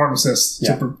to get pharmacists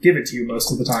to give it to you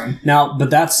most of the time. Now, but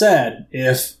that said,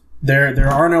 if there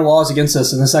are no laws against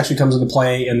this, and this actually comes into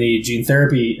play in the gene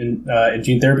therapy in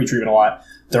gene therapy treatment a lot,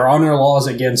 there are no laws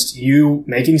against you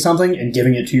making something and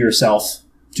giving it to yourself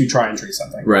to try and treat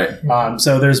something. Right.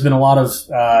 So there's been a lot of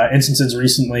instances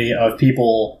recently of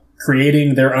people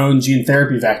creating their own gene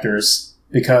therapy vectors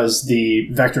because the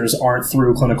vectors aren't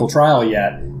through clinical trial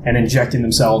yet, and injecting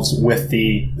themselves with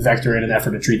the vector in an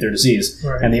effort to treat their disease.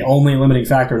 Right. And the only limiting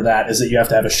factor to that is that you have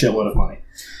to have a shitload of money.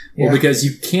 Well, because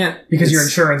you can't... Because your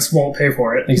insurance won't pay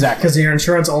for it. Exactly. Because your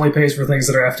insurance only pays for things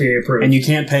that are FDA approved. And you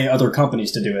can't pay other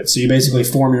companies to do it. So you basically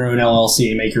form your own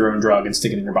LLC, make your own drug, and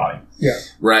stick it in your body. Yeah.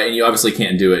 Right, and you obviously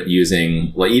can't do it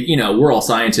using... Like, we're all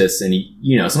scientists, and,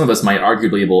 some of us might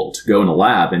arguably be able to go in a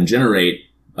lab and generate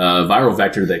viral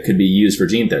vector that could be used for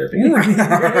gene therapy. Or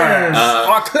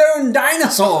clone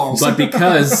dinosaurs. But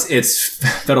because it's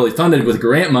federally funded with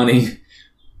grant money,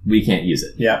 we can't use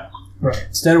it. Yeah. Right.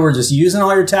 Instead, we're just using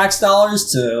all your tax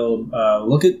dollars to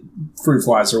look at fruit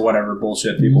flies or whatever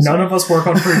bullshit people say. None of us work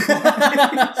on fruit flies.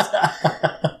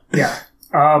 Yeah.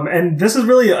 And this is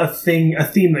really a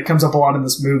theme that comes up a lot in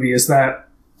this movie, is that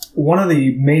one of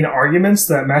the main arguments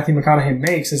that Matthew McConaughey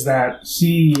makes is that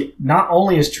he not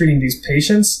only is treating these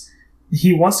patients,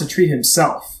 he wants to treat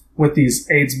himself with these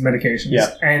AIDS medications.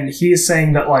 Yeah. And he is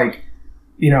saying that, like,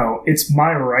 you know, it's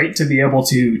my right to be able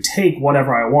to take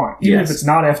whatever I want, even if it's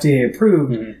not FDA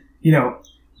approved. Mm-hmm. You know,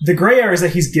 the gray area is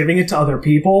that he's giving it to other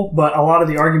people, but a lot of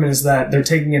the argument is that they're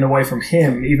taking it away from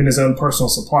him, even his own personal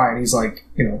supply. And he's like,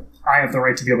 you know, I have the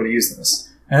right to be able to use this.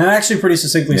 And that actually pretty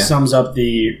succinctly sums up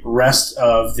the rest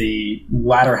of the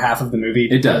latter half of the movie.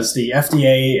 It does. The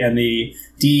FDA and the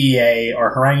DEA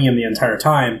are haranguing him the entire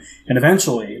time, and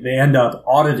eventually they end up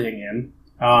auditing him,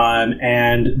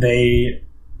 and they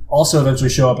also eventually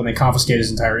show up and they confiscate his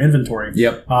entire inventory.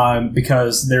 Yep.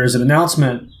 Because there's an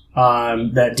announcement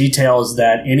that details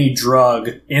that any drug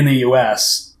in the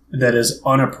U.S. that is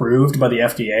unapproved by the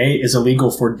FDA is illegal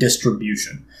for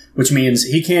distribution, which means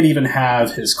he can't even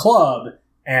have his club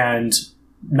and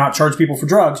not charge people for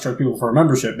drugs, charge people for a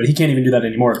membership, but he can't even do that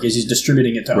anymore because he's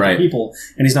distributing it to other people,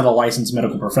 and he's not a licensed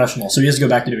medical professional. So he has to go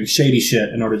back to doing shady shit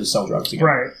in order to sell drugs again.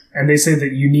 Right. And they say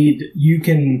that you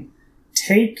can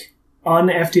take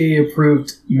un-FDA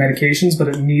approved medications, but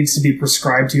it needs to be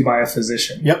prescribed to you by a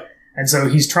physician. Yep. And so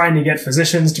he's trying to get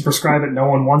physicians to prescribe it. No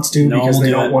one wants to because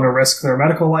they don't want to risk their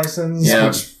medical license,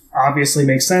 which obviously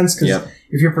makes sense because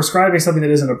if you're prescribing something that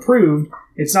isn't approved,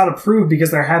 it's not approved because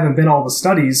there haven't been all the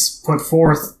studies put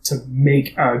forth to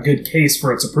make a good case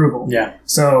for its approval. Yeah.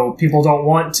 So people don't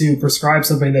want to prescribe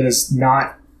something that is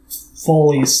not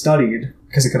fully studied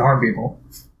because it could harm people.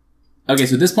 Okay,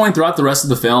 so at this point, throughout the rest of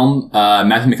the film,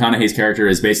 Matthew McConaughey's character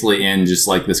is basically in just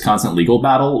like this constant legal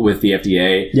battle with the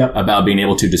FDA about being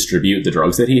able to distribute the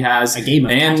drugs that he has. A game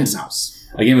of cat and mouse.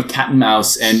 A game of cat and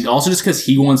mouse, and also just because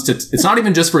he wants to. It's not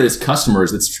even just for his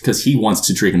customers; it's because he wants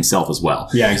to treat himself as well.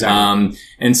 Yeah, exactly.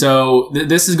 And so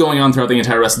this is going on throughout the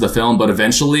entire rest of the film, but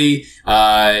eventually,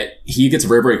 he gets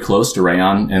very, very close to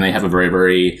Rayon, and they have a very,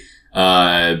 very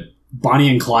Bonnie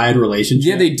and Clyde relationship.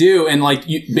 Yeah, they do, and like,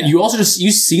 but you also you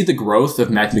see the growth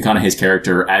of Matthew McConaughey's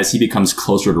character as he becomes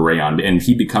closer to Rayon, and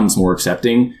he becomes more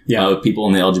accepting of people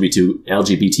in the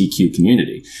LGBTQ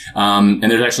community. And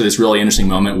there's actually this really interesting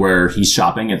moment where he's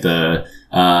shopping at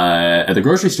the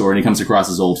grocery store, and he comes across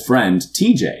his old friend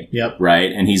TJ. Yep.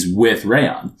 Right, and he's with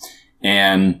Rayon,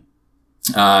 and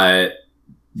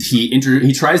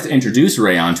he tries to introduce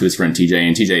Rayon to his friend TJ,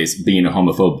 and TJ's being a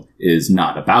homophobe is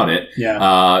not about it.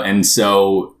 Yeah. And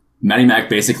so Matty Mac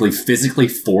basically physically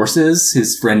forces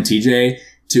his friend TJ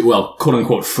to, well, quote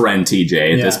unquote friend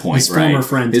TJ at this point, his former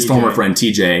friend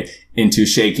TJ into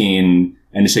shaking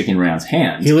Rayon's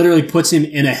hand. He literally puts him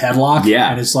in a headlock.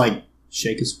 Yeah. And it's like,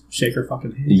 shake her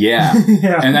fucking hand. Yeah.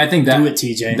 And I think that do it,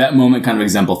 TJ. That moment kind of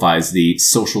exemplifies the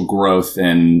social growth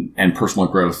and personal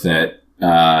growth that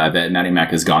Matty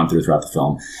Mac has gone through throughout the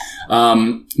film.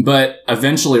 But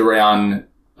eventually Rayon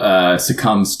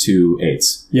succumbs to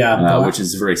AIDS. Yeah. Which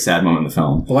is a very sad moment in the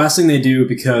film. The last thing they do,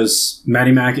 because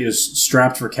Matty Mac is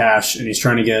strapped for cash and he's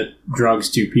trying to get drugs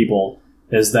to people,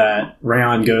 is that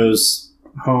Rayon goes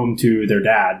home to their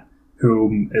dad,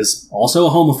 who is also a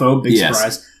homophobe, big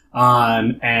surprise,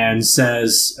 and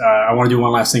says, I want to do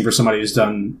one last thing for somebody who's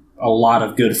done a lot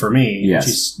of good for me.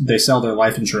 Yes. They sell their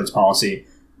life insurance policy,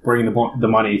 bringing the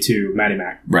money to Matty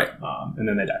Mac. Right. And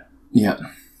then they die. Yeah.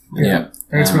 Yeah.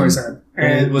 And it's really sad.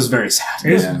 And it was very sad.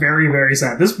 It was very, very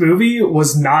sad. This movie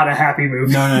was not a happy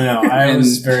movie. No. I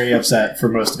was very upset for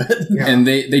most of it. Yeah. And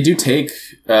they do take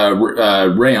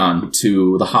Rayon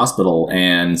to the hospital,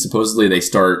 and supposedly they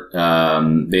start her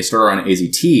on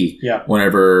AZT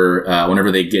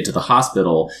whenever they get to the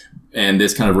hospital, and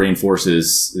this kind of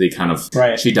reinforces the kind of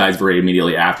she dies very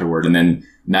immediately afterward, and then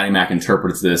Matty Mac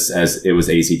interprets this as it was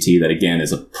AZT. That again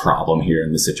is a problem here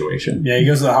in this situation. Yeah, he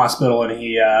goes to the hospital and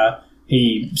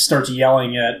he starts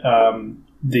yelling at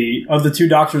the two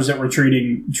doctors that were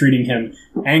treating him.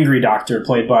 Angry doctor,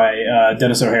 played by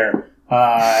Dennis O'Hare,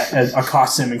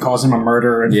 accosts him and calls him a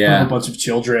murderer and a bunch of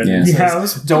children. Yeah. And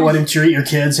says, don't let him treat your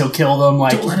kids; he'll kill them.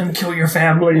 Like, don't let him kill your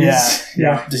families.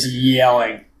 Yeah, just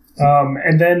yelling.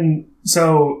 And then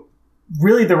so.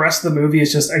 Really, the rest of the movie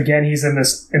is just, again, he's in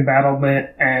this embattlement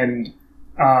and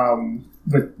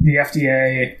with the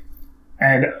FDA,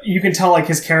 and you can tell, like,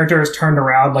 his character is turned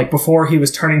around. Like, before he was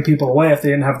turning people away if they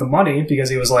didn't have the money, because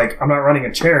he was like, I'm not running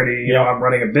a charity, you know, I'm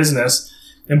running a business.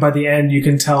 And by the end, you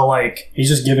can tell, like, he's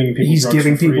just giving people he's drugs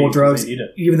giving for free people because drugs, they need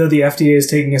it. even though the FDA is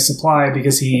taking a supply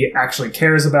because he actually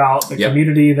cares about the Yep.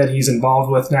 community that he's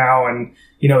involved with now. And,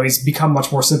 you know, he's become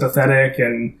much more sympathetic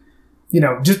and, you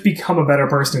know, just become a better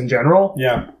person in general.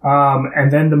 Yeah.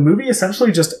 And then the movie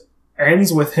essentially just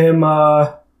ends with him,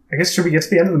 I guess, should we get to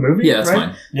the end of the movie? Yeah, that's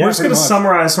fine. Yeah, We're just going to pretty much.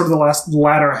 summarize sort of the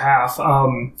latter half.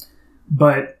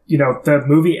 But, you know, the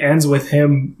movie ends with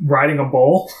him riding a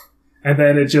bull, and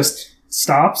then it just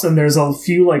stops, and there's a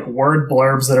few, like, word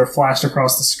blurbs that are flashed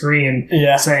across the screen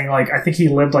Yeah. saying, like, I think he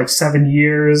lived, like, 7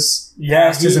 years Yeah,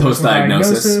 past his he- initial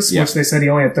Post-diagnosis, diagnosis, yeah. which they said he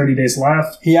only had 30 days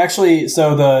left. He actually,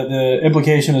 so the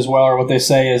implication as well, or what they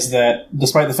say, is that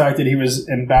despite the fact that he was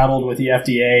embattled with the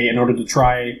FDA in order to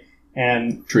try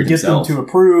and Treat get himself. them to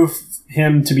approve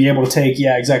him to be able to take,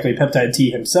 exactly, peptide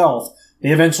T himself, they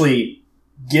eventually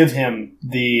give him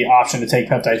the option to take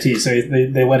peptide T, so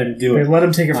they let him do They it. let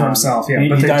him take it for himself, yeah. He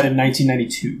But they died in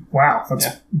 1992. wow.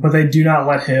 But they do not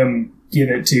let him give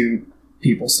it to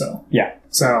people still. Yeah.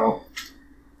 So,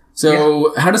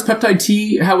 So how does peptide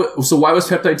T? So why was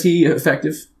peptide T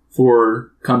effective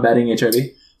for combating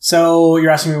HIV? So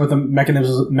you're asking me what the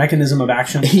mechanism of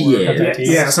action for Yeah. peptide T is?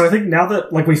 yeah, so I think now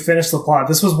that, like, we finished the plot,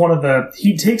 this was one of the...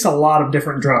 He takes a lot of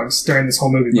different drugs during this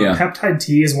whole movie, but Yeah. peptide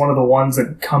T is one of the ones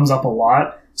that comes up a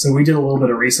lot, so we did a little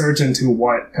bit of research into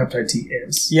what peptide T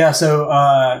is. Yeah, so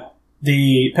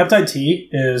the peptide T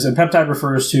is, and peptide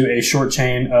refers to a short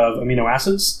chain of amino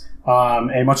acids.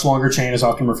 A much longer chain is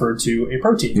often referred to a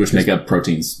protein. Which make up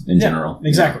proteins in general.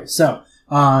 Exactly. So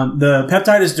the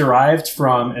peptide is derived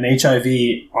from an HIV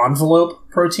envelope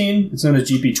protein. It's known as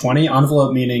GP20.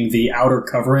 Envelope meaning the outer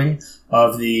covering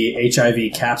of the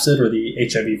HIV capsid or the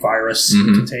HIV virus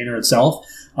container itself.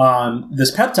 This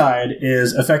peptide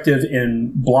is effective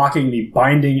in blocking the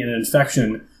binding and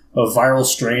infection of viral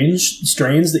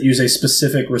strains that use a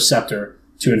specific receptor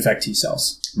to infect T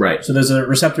cells. Right. So there's a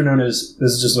receptor known as,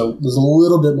 there's a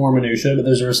little bit more minutia, but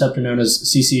there's a receptor known as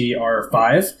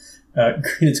CCR5,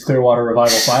 Greenwich Clearwater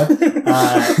Revival 5.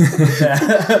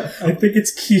 I think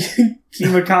it's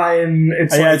chemokine...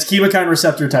 It's It's chemokine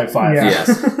receptor type 5. Yeah.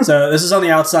 Yes. So this is on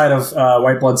the outside of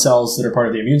white blood cells that are part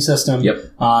of the immune system. Yep.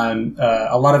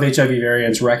 A lot of HIV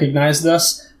variants recognize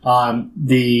this.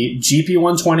 The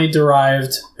GP120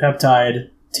 derived peptide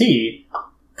T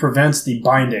prevents the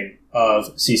binding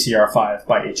of CCR5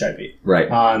 by HIV.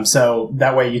 Right. So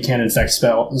that way you can infect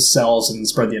cells and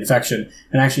spread the infection.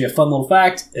 And actually a fun little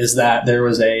fact is that there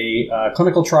was a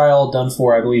clinical trial done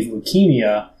for, I believe,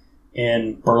 leukemia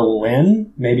in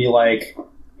Berlin, maybe like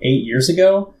 8 years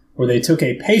ago, where they took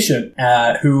a patient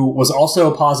who was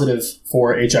also positive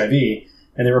for HIV,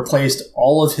 and they replaced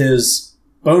all of his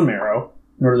bone marrow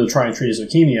in order to try and treat his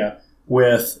leukemia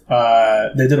with,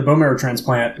 they did a bone marrow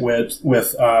transplant with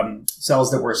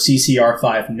cells that were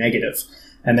CCR5 negative.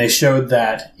 And they showed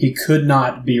that he could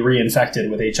not be reinfected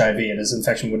with HIV and his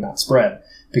infection would not spread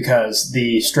because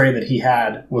the strain that he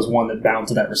had was one that bound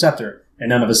to that receptor and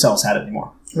none of his cells had it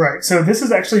anymore. Right, so this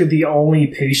is actually the only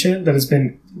patient that has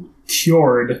been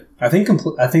cured. I think the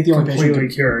only Completely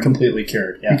patient cured. completely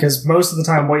cured. Yeah. Because most of the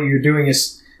time what you're doing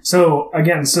is... So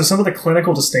some of the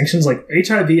clinical distinctions, like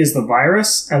HIV is the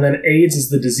virus, and then AIDS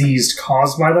is the disease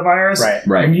caused by the virus. Right.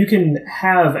 Right. And you can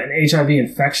have an HIV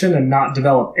infection and not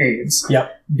develop AIDS.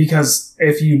 Yep. Because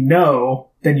if you know,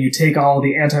 then you take all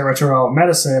the antiretroviral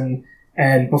medicine,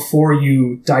 and before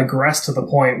you digress to the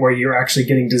point where you're actually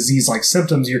getting disease-like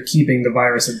symptoms, you're keeping the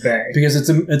virus at bay. Because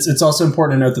it's also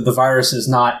important to note that the virus is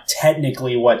not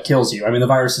technically what kills you. I mean, the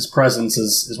virus's presence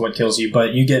is what kills you,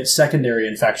 but you get secondary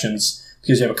infections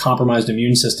because you have a compromised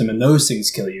immune system, and those things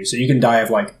kill you. So you can die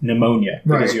of, like, pneumonia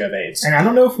because Right. you have AIDS. And I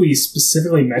don't know if we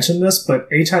specifically mentioned this, but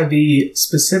HIV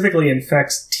specifically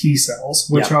infects T cells,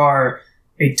 which Yeah. are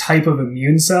a type of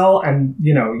immune cell. And,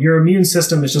 you know, your immune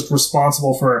system is just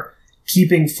responsible for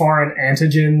keeping foreign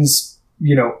antigens,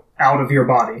 you know, out of your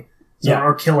body. So, Yeah.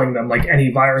 or killing them, like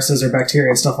any viruses or bacteria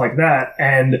and stuff like that.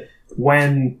 And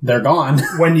when They're gone.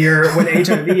 when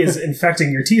HIV is infecting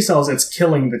your T cells, it's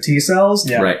killing the T cells.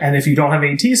 Yeah. Right. And if you don't have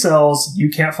any T cells, you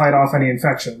can't fight off any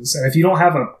infections. And if you don't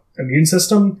have an immune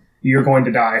system, you're going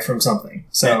to die from something.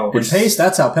 So In paste,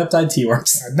 that's how peptide T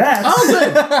works. and that's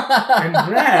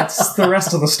the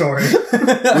rest of the story.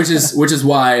 which is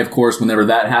why, of course, whenever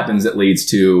that happens, it leads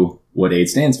to what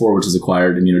AIDS stands for, which is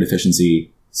acquired immunodeficiency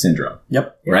syndrome.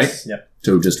 Yep. Right? Yep.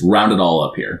 To just round it all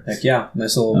up here. Heck yeah.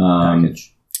 Nice little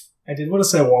package. I did want to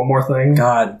say one more thing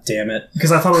God damn it.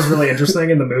 because I thought it was really interesting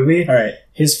in the movie. All right.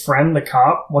 His friend, the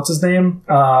cop, what's his name?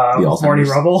 Alzheimer's. Barney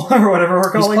Rubble or whatever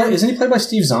we're calling him. Isn't he played by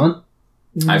Steve Zahn?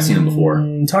 I've seen him before.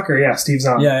 Tucker, yeah, Steve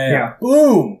Zahn. Yeah.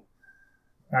 Boom!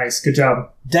 Nice, good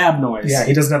job. Dab noise. Yeah,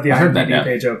 he doesn't have the I heard that, IMDb yeah.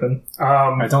 page open.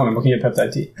 I don't. I'm looking at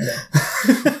peptide T.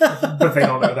 But they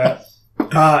don't know that.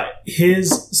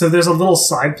 So there's a little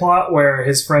side plot where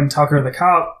his friend Tucker the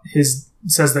cop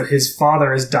says that his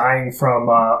father is dying from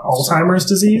Alzheimer's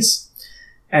disease,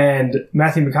 and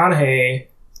Matthew McConaughey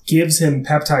gives him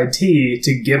peptide T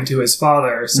to give to his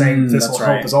father, saying this will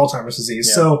help his Alzheimer's disease.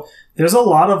 Yeah. So there's a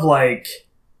lot of like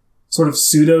sort of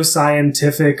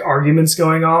pseudoscientific arguments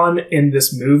going on in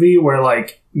this movie where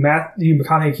like Matthew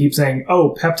McConaughey keeps saying,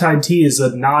 oh, peptide T is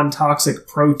a non-toxic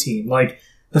protein. Like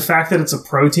the fact that it's a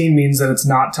protein means that it's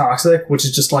not toxic, which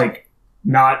is just like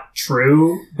not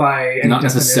true by any not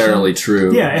necessarily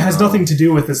true. Yeah, it has nothing to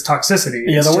do with its toxicity.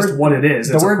 Yeah, it's just what it is.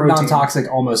 The word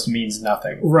non-toxic almost means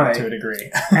nothing, right? To a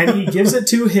degree. And he gives it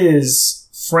to his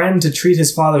friend to treat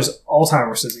his father's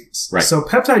Alzheimer's disease. Right. So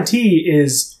peptide T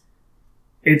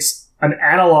it's an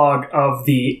analog of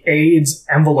the AIDS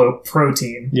envelope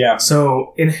protein. Yeah.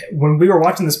 So when we were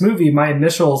watching this movie, my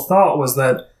initial thought was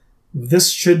that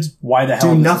this should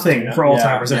do nothing for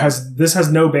Alzheimer's. Yeah. This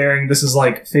has no bearing. This is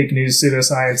like fake news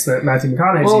pseudoscience that Matthew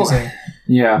McConaughey is using.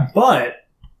 Yeah. But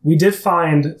we did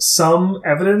find some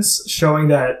evidence showing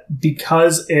that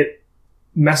because it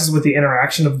messes with the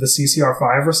interaction of the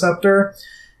CCR5 receptor,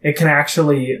 it can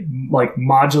actually like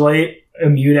modulate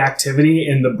immune activity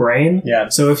in the brain. Yeah.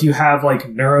 So if you have like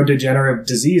neurodegenerative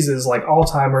diseases like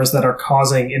Alzheimer's that are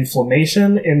causing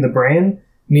inflammation in the brain,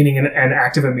 meaning an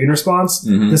active immune response,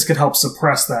 this could help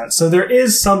suppress that. So there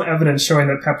is some evidence showing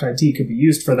that peptide T could be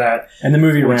used for that. And the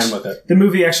movie ran with it. The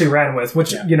movie actually ran with,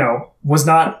 which, was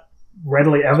not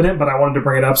readily evident, but I wanted to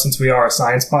bring it up since we are a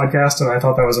science podcast, and I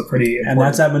thought that was a pretty important... And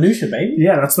that's that minutia, baby.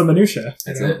 Yeah, that's the minutia.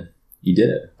 That's it. You did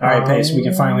it. All right, Pace, we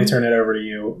can finally turn it over to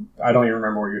you. I don't even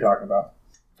remember what you're talking about.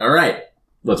 All right.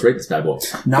 Let's rate this bad boy.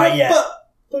 Not yet.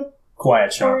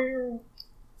 Quiet, Sean.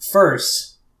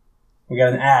 First, we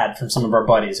got an ad from some of our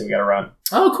buddies that we got to run.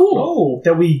 Oh, cool. Oh,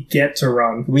 that we get to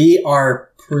run. We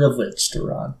are privileged to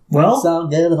run. Well, let's all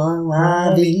go to the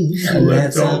lobby.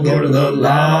 Let's all go to the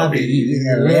lobby.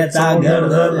 Let's all go to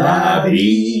the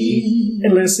lobby.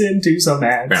 And listen to some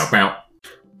ads. Bow, bow.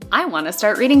 I want to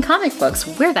start reading comic books.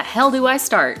 Where the hell do I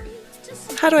start?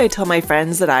 How do I tell my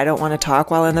friends that I don't want to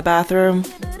talk while in the bathroom?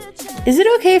 Is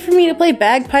it okay for me to play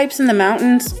bagpipes in the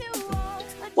mountains?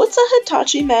 What's a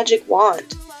Hitachi magic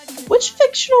wand? Which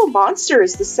fictional monster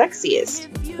is the sexiest?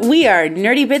 We are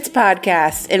Nerdy Bits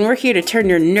Podcast, and we're here to turn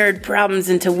your nerd problems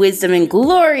into wisdom and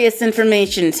glorious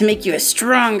information to make you a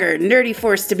stronger, nerdy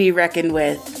force to be reckoned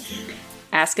with.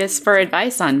 Ask us for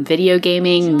advice on video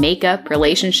gaming, makeup,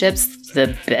 relationships,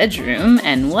 the bedroom,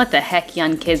 and what the heck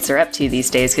young kids are up to these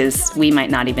days, because we might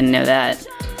not even know that.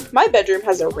 My bedroom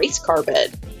has a race car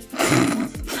bed.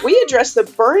 We address the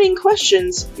burning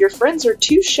questions your friends are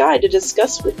too shy to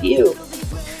discuss with you.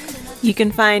 You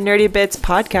can find Nerdy Bits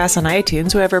Podcasts on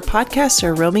iTunes wherever podcasts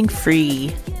are roaming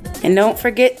free. And don't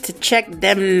forget to check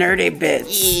them nerdy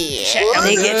bits. Yeah,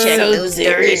 they get check those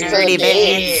nerdy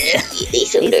bits. They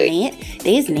so dirty.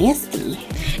 They's nasty.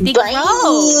 They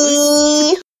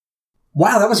gross.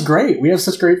 Wow, that was great. We have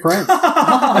such great friends. And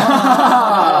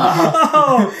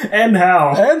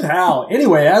how? And how.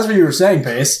 Anyway, as we were saying,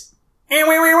 Pace. All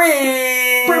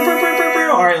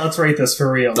right, let's rate this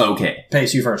for real. Okay.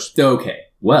 Pace, you first. Okay.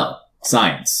 Well,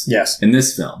 science. Yes. In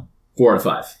this film, 4 out of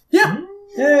 5. Yeah.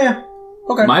 Yeah.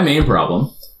 Okay. My main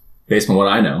problem, based on what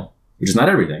I know, which is not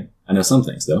everything. I know some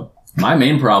things, though. My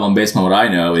main problem, based on what I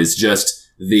know, is just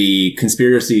the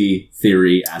conspiracy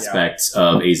theory aspects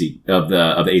of the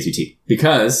AZT,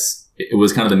 because it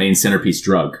was kind of the main centerpiece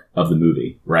drug of the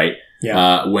movie, right?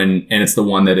 Yeah. And it's the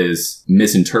one that is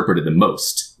misinterpreted the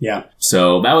most. Yeah.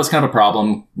 So that was kind of a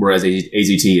problem. Whereas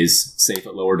AZT is safe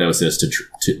at lower doses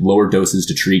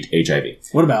to treat HIV.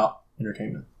 What about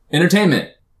entertainment?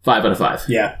 Entertainment, 5 out of 5.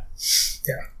 Yeah.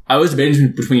 I was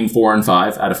debating between 4 and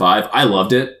 5 out of 5. I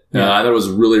loved it. Yeah. I thought it was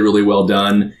really, really well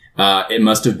done. It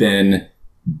must have been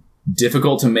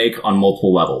difficult to make on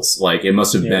multiple levels. Like, it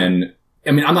must have been...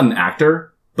 I mean, I'm not an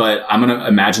actor, but I'm going to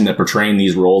imagine that portraying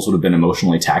these roles would have been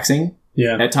emotionally taxing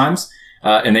at times.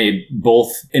 And they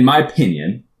both, in my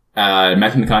opinion,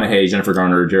 Matthew McConaughey, Jennifer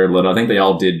Garner, Jared Leto, I think they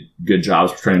all did good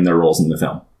jobs portraying their roles in the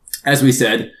film. As we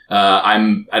said, I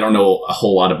don't know a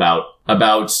whole lot about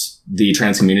the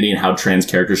trans community and how trans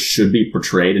characters should be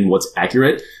portrayed and what's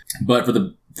accurate. But for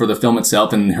the film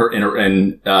itself and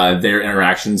their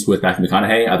interactions with Matthew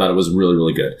McConaughey, I thought it was really,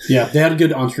 really good. Yeah, they had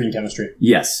good on-screen chemistry.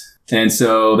 Yes. And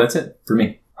so that's it for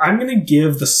me. I'm going to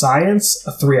give the science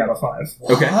a 3 out of 5.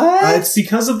 Okay. It's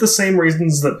because of the same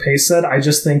reasons that Pace said. I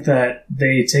just think that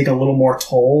they take a little more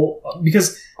toll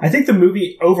because I think the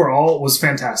movie overall was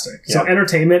fantastic. So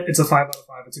entertainment, it's a 5 out of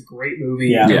 5. It's a great movie.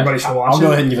 Yeah. Everybody should watch it. I'll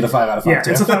go ahead and give it a 5 out of 5. Yeah,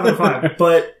 it's a 5 out of 5.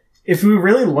 But if we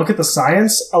really look at the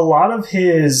science, a lot of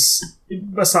his,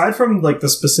 aside from like the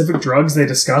specific drugs they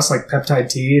discuss, like peptide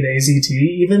T and AZT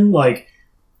even, like,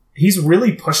 he's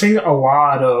really pushing a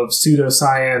lot of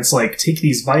pseudoscience, like take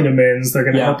these vitamins, they're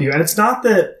going to help you. And it's not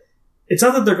that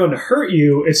they're going to hurt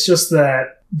you, it's just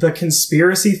that the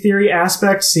conspiracy theory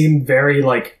aspect seemed very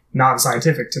like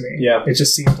non-scientific to me. Yeah. It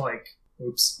just seemed like,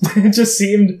 oops. It just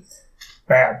seemed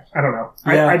bad. I don't know.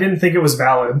 Yeah. I didn't think it was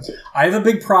valid. I have a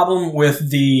big problem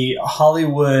with the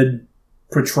Hollywood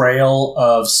portrayal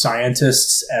of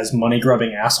scientists as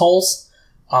money-grubbing assholes.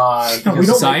 We don't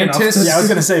scientists? Yeah, I was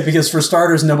going to say, because for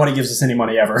starters, nobody gives us any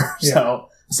money ever. Yeah. So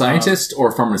Scientists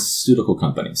or pharmaceutical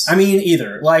companies? I mean,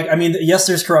 either. Yes,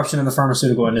 there's corruption in the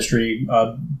pharmaceutical industry.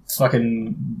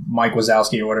 Fucking Mike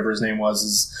Wazowski or whatever his name was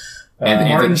is...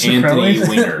 Anthony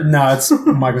Weiner. No, it's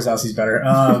Mike Wazowski's better.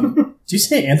 Did you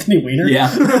say Anthony Weiner? Yeah.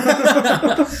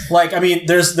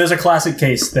 There's a classic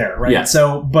case there, right? Yeah.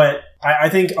 So, but I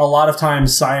think a lot of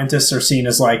times scientists are seen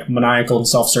as like maniacal and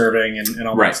self-serving and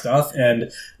all that stuff.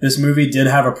 And this movie did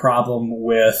have a problem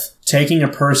with taking a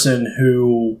person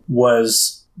who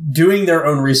was doing their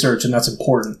own research, and that's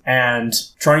important, and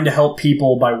trying to help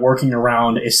people by working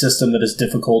around a system that is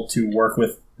difficult to work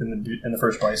with in the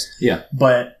first place. Yeah.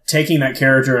 But taking that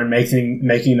character and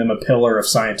making them a pillar of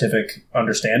scientific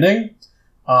understanding,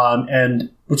 and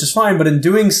which is fine, but in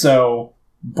doing so,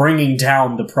 bringing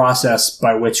down the process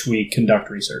by which we conduct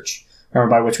research, or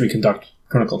by which we conduct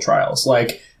clinical trials.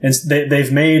 Like,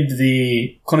 they've made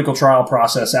the clinical trial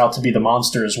process out to be the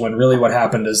monsters, when really what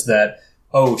happened is that,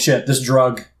 oh shit, this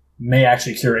drug may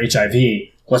actually cure HIV.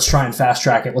 Let's try and fast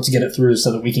track it. Let's get it through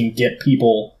so that we can get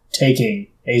people taking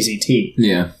AZT.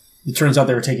 Yeah. It turns out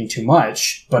they were taking too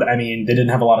much, but I mean, they didn't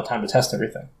have a lot of time to test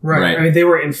everything. Right. I mean, they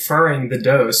were inferring the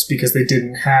dose because they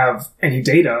didn't have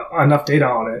enough data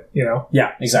on it, you know?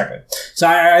 Yeah, exactly. So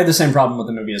I had the same problem with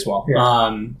the movie as well.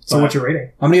 Yeah. So what's your rating?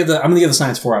 I'm gonna give the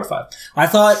science 4 out of 5. I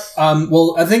thought,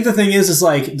 I think the thing is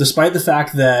like, despite the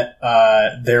fact that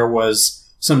there was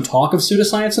some talk of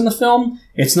pseudoscience in the film,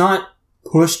 it's not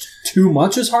pushed too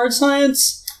much as hard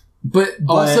science. But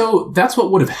also, that's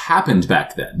what would have happened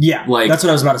back then. Yeah, that's what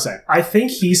I was about to say. I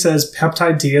think he says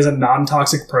peptide T is a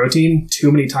non-toxic protein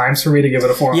too many times for me to give it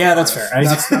a 4 Yeah, out of that's 5. fair.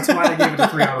 That's why I gave it a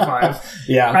 3 out of 5.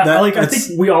 Yeah. I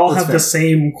think we all have the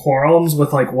same qualms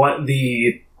with like what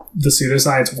the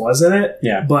pseudoscience was in it.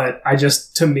 Yeah. But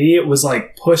to me, it was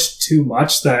like pushed too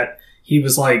much that he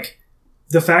was like,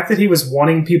 the fact that he was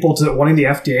wanting the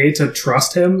FDA to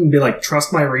trust him and be like,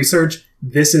 trust my research,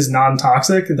 this is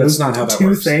non-toxic. That's not how that two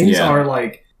works. things are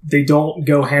like, they don't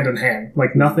go hand in hand.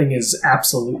 Like, nothing is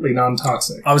absolutely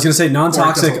non-toxic. I was going to say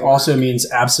non-toxic also means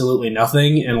absolutely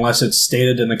nothing unless it's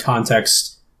stated in the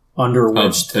context under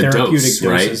which therapeutic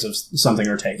doses of something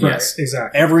are taken. Yes,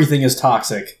 exactly. Everything is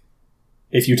toxic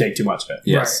if you take too much of it.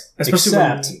 Yes. Right. Especially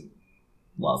except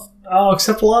love. Oh,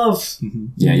 except love. Mm-hmm.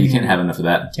 Yeah, you can't have enough of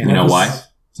that. You know why?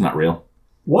 It's not real.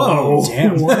 Whoa.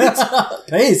 Damn. What?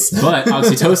 Pace. But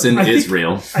oxytocin is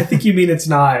real. I think you mean it's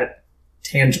not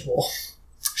tangible.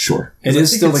 Sure. It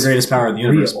is still the greatest power in the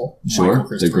universe. Sure.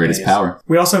 The greatest power.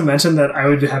 We also mentioned that I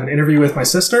would have an interview with my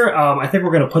sister. I think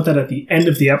we're going to put that at the end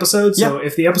of the episode. So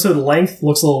if the episode length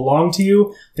looks a little long to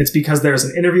you, it's because there's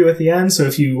an interview at the end. So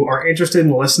if you are interested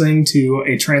in listening to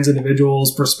a trans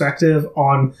individual's perspective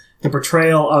on the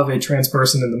portrayal of a trans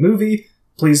person in the movie,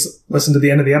 please listen to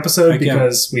the end of the episode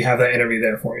because we have that interview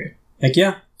there for you. Heck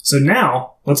yeah. So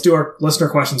now, let's do our listener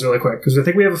questions really quick, because I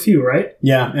think we have a few, right?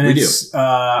 Yeah, and it's,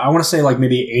 I want to say like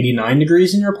maybe 89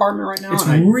 degrees in your apartment right now. It's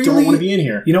and really... I don't want to be in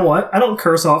here. You know what? I don't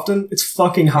curse often. It's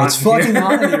fucking hot It's fucking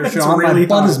hot in here, Sean. Really my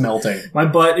butt hot. is melting. My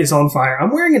butt is on fire.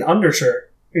 I'm wearing an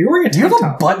undershirt. Are you wearing a tank top? You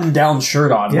have top? a button-down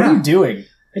shirt on. Yeah. What are you doing?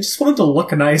 I just wanted to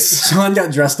look nice. Sean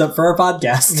got dressed up for our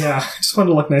podcast. Yeah, I just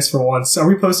wanted to look nice for once. Are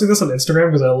we posting this on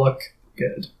Instagram because I look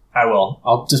good? I will.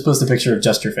 I'll just post a picture of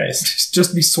just your face.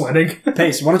 Just be sweating.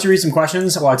 Pace, why don't you read some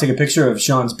questions while I take a picture of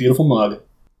Sean's beautiful mug?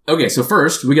 Okay, so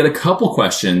first, we got a couple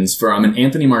questions from an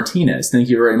Anthony Martinez. Thank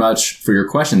you very much for your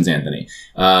questions, Anthony.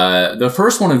 The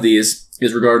first one of these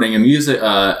is regarding a movie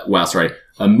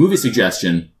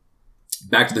suggestion,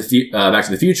 Back to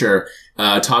the Future,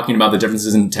 talking about the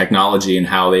differences in technology and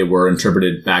how they were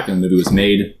interpreted back when the movie was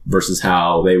made versus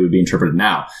how they would be interpreted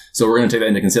now. So we're going to take that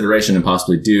into consideration and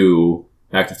possibly do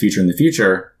Back to the Future in the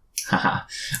future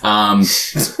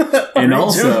And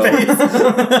also,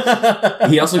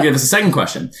 he also gave us a second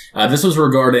question. This was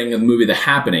regarding the movie The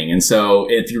Happening. And so,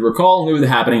 if you recall in the movie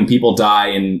The Happening, people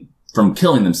die from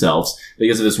killing themselves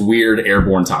because of this weird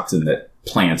airborne toxin that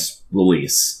plants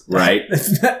release, right?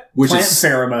 Which Plant is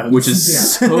pheromones. Which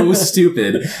is so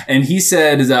stupid. And he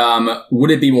said,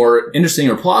 would it be more interesting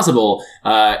or plausible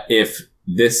if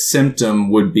this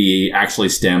symptom would be actually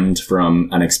stemmed from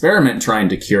an experiment trying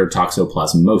to cure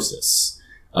toxoplasmosis?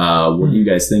 What do you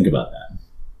guys think about that?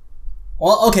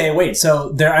 Well, okay, wait.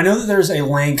 So I know that there's a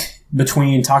link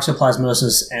between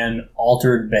toxoplasmosis and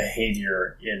altered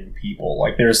behavior in people.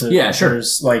 Like there's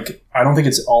like, I don't think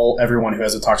it's everyone who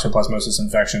has a toxoplasmosis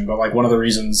infection, but like one of the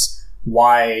reasons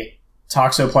why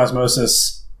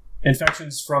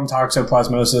infections from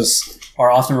toxoplasmosis are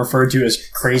often referred to as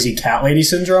crazy cat lady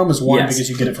syndrome is one, because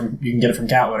you can get it from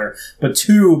cat litter, but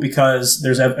two, because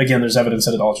there's evidence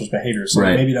that it alters behavior. So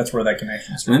maybe that's where that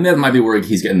connection is from. And that might be where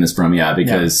he's getting this from,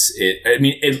 because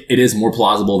it is more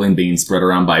plausible than being spread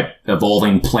around by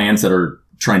evolving plants that are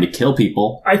trying to kill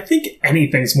people. I think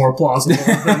anything's more plausible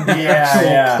than the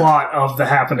actual plot of The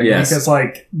Happening, because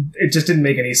like it just didn't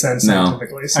make any sense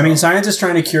scientifically. So. I mean, scientists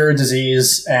trying to cure a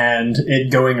disease and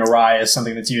it going awry is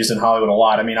something that's used in Hollywood a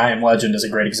lot. I mean, I Am Legend is a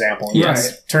great example.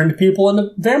 Yes. Turned people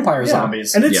into vampire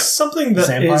zombies. And it's something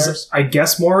that is, I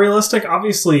guess, more realistic.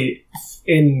 Obviously,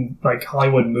 in like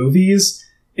Hollywood movies,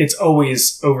 it's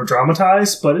always over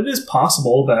dramatized, but it is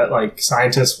possible that like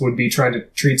scientists would be trying to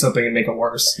treat something and make it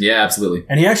worse. Yeah, absolutely.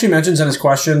 And he actually mentions in his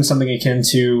question something akin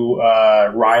to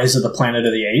Rise of the Planet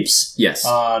of the Apes. Yes.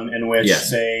 In which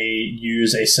they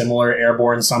use a similar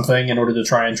airborne something in order to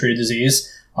try and treat a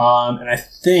disease. And I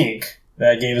think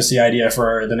that gave us the idea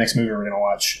for the next movie we're going to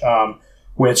watch,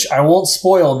 which I won't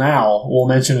spoil now. We'll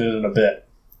mention it in a bit.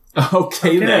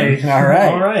 Okay. Then. All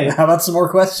right. How about some more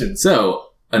questions? So,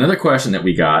 another question that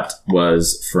we got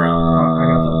was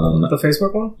from... The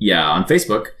Facebook one? Yeah, on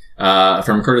Facebook.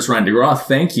 From Curtis Ryan DeGroff.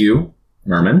 Thank you,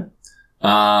 Merman.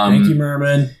 Thank you,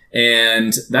 Merman.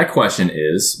 And that question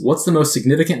is, what's the most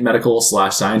significant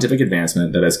medical/scientific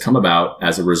advancement that has come about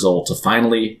as a result of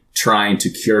finally trying to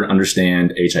cure and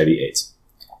understand HIV/AIDS?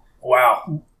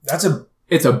 Wow. That's a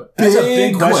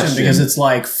big question because it's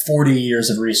like 40 years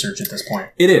of research at this point.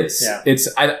 It is. Yeah. It's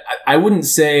I wouldn't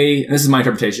say, and this is my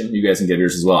interpretation, you guys can give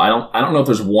yours as well. I don't know if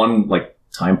there's one like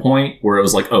time point where it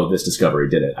was like, oh, this discovery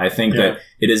did it. I think that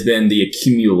it has been the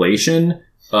accumulation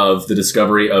of the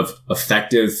discovery of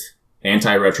effective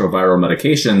antiretroviral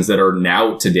medications that are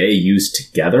now today used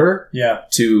together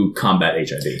to combat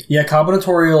HIV. Yeah,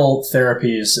 combinatorial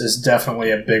therapies is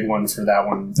definitely a big one for that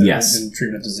one in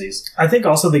treatment of disease. I think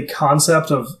also the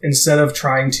concept of, instead of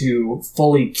trying to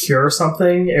fully cure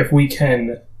something, if we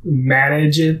can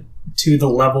manage it to the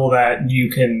level that you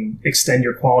can extend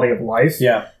your quality of life,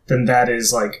 then that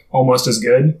is like almost as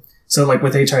good. So like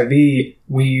with HIV,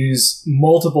 we use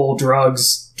multiple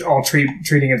drugs all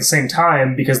treating at the same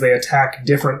time because they attack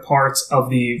different parts of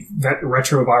the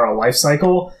retroviral life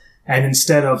cycle. And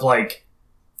instead of like,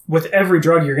 with every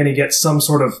drug, you're going to get some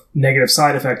sort of negative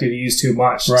side effect if you use too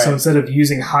much. Right. So instead of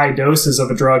using high doses of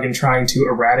a drug and trying to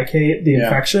eradicate the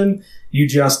infection, you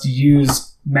just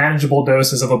use manageable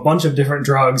doses of a bunch of different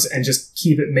drugs and just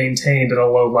keep it maintained at a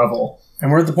low level.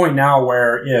 And we're at the point now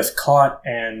where if caught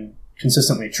and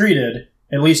consistently treated,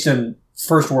 at least in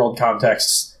first world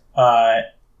contexts,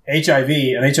 HIV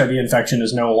infection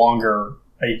is no longer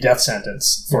a death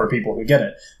sentence for people who get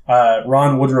it.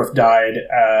 Ron Woodruff died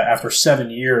after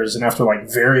 7 years and after like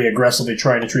very aggressively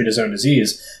trying to treat his own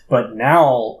disease. But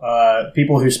now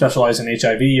people who specialize in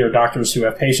HIV or doctors who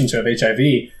have patients who have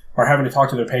HIV are having to talk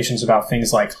to their patients about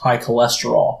things like high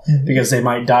cholesterol because they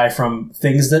might die from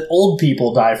things that old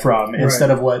people die from instead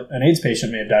of what an AIDS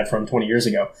patient may have died from 20 years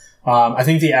ago. I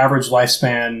think the average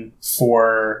lifespan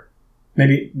for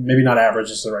maybe not average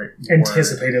is the right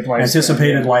anticipated word.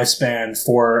 Anticipated lifespan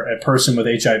for a person with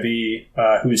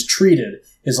HIV who is treated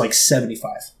is like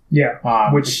 75.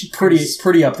 Yeah, which is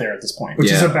pretty up there at this point.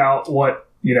 Which is about what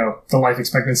the life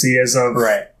expectancy is of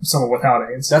someone without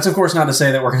AIDS. That's of course not to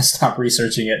say that we're going to stop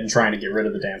researching it and trying to get rid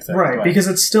of the damn thing. Right, because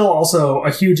it's still also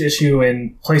a huge issue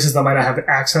in places that might not have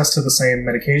access to the same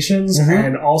medications.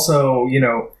 And also,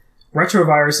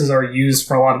 retroviruses are used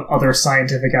for a lot of other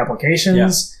scientific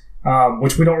applications.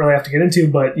 which we don't really have to get into,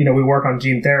 but, we work on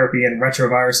gene therapy, and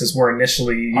retroviruses were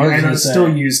initially, and are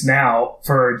still used now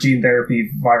for gene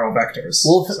therapy viral vectors.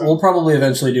 We'll probably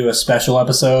eventually do a special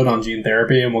episode on gene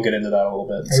therapy, and we'll get into that a little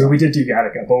bit. I mean, we did do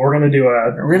Gattaca, but we're going to do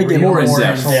we're going to get more in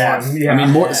depth. Yeah. I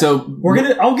mean, more, so...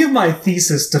 I'll give my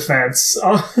thesis defense.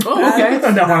 Oh, okay.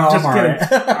 No, I'm just kidding.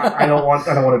 I don't want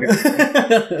to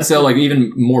do it. So, like,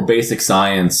 even more basic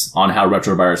science on how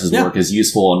retroviruses work is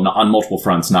useful on multiple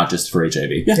fronts, not just for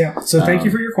HIV. Yeah. So thank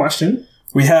you for your question.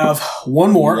 We have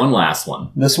one more. One last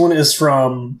one. This one is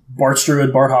from Bart's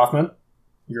Druid, Bart Hoffman.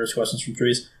 Yours questions from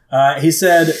trees. He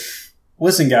said,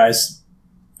 listen, guys.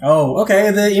 Oh,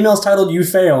 okay. The email's titled You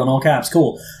Fail in all caps.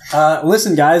 Cool.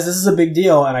 Listen, guys, this is a big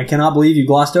deal, and I cannot believe you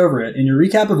glossed over it. In your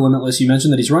recap of Limitless, you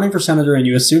mentioned that he's running for senator, and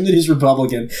you assume that he's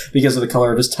Republican because of the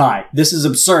color of his tie. This is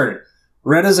absurd.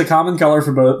 Red is a common color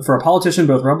for a politician,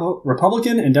 both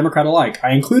Republican and Democrat alike.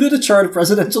 I included a chart of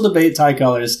presidential debate tie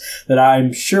colors that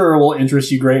I'm sure will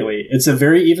interest you greatly. It's a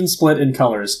very even split in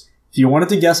colors. If you wanted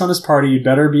to guess on his party, you'd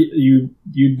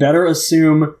better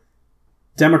assume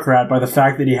Democrat by the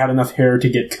fact that he had enough hair to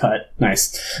get cut.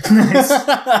 Nice.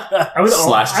 I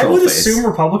would assume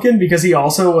Republican because he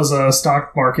also was a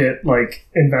stock market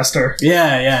investor.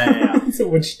 Yeah.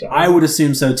 Which I would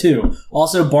assume so too.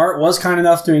 Also, Bart was kind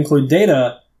enough to include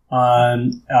data.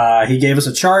 He gave us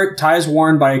a chart, ties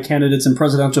worn by candidates in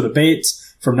presidential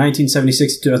debates from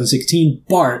 1976 to 2016.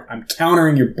 Bart, I'm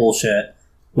countering your bullshit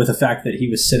with the fact that he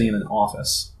was sitting in an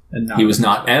office and not. He was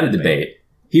not at a debate.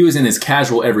 He was in his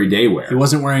casual everyday wear. He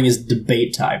wasn't wearing his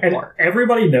debate tie. And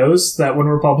everybody knows that when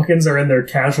Republicans are in their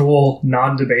casual,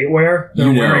 non-debate wear,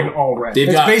 they're wearing all red.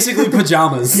 It's basically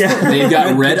pajamas. Yeah. They've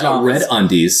got red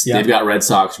undies. Yep. They've got red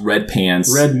socks, red pants.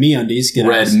 Red me-undies. Get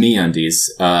at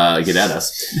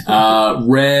us.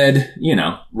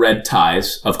 Red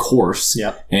ties, of course.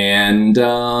 Yep. And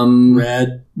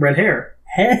red hair.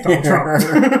 Donald Trump.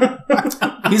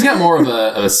 He's got more of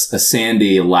a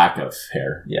sandy lack of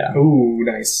hair. Yeah. Ooh,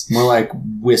 nice. More like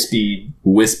wispy.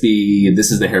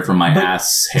 This is the hair from my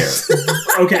ass hair.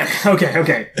 Okay.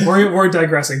 We're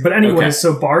digressing. But anyway,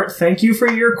 So Bart, thank you for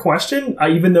your question.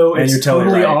 Even though it's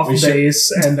totally off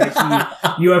base and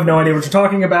that you have no idea what you're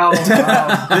talking about.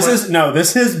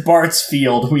 This is Bart's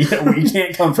field. We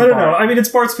can't come from Bart. No. I mean, it's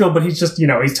Bart's field, but he's just,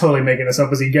 he's totally making this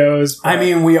up as he goes. I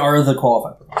mean, we are the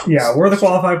qualified professionals. Yeah, we're the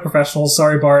qualified professionals.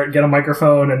 Sorry, Bart. Get a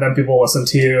microphone and then people will listen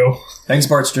to you. Thanks,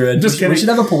 Bart's Druid. Just kidding. We should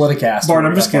have a Politicast. Bart,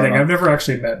 I'm just kidding. I've never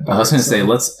actually met Bart. I was going to say,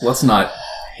 let's not...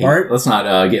 Let's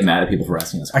not get mad at people for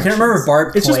asking us questions. I can't remember if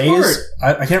Bart plays.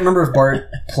 I can't remember if Bart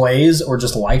plays or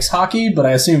just likes hockey, but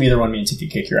I assume either one means he could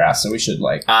kick your ass. So we should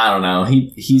I don't know.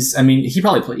 He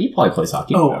probably plays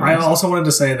hockey. Oh, I also wanted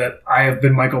to say that I have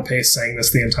been Michael Pace saying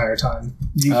this the entire time.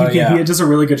 He does a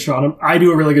really good Sean. I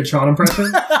do a really good Sean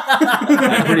impression.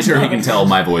 I'm pretty sure he can tell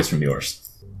my voice from yours.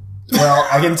 Well,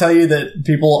 I can tell you that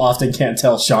people often can't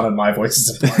tell Sean and my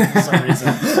voices apart for some reason.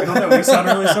 I don't know. We sound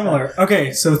really similar.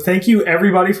 Okay, so thank you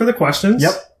everybody for the questions.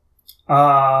 Yep.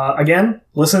 Again,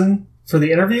 listen for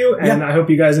the interview, and I hope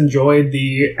you guys enjoyed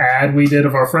the ad we did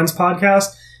of our friend's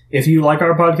podcast. If you like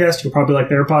our podcast, you'll probably like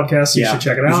their podcast, so you should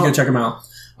check it out. You should go check them out.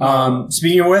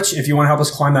 Speaking of which, if you want to help us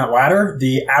climb that ladder,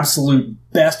 the absolute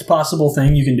best possible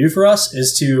thing you can do for us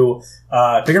is to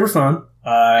pick up your phone,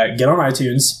 get on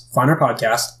iTunes, find our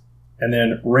podcast, and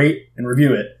then rate and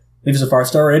review it. Leave us a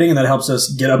 5-star rating, and that helps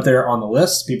us get up there on the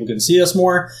list. People can see us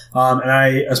more. And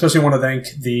I especially want to thank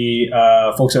the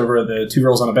folks over at the Two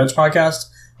Girls on a Bench podcast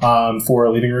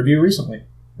for leaving a review recently.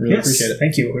 Really appreciate it.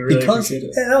 Thank you. We really appreciate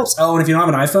it. It helps. Oh, and if you don't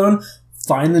have an iPhone,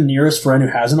 find the nearest friend who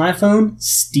has an iPhone,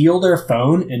 steal their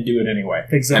phone, and do it anyway.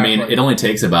 Exactly. I mean, it only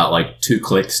takes about 2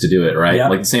 clicks to do it, right?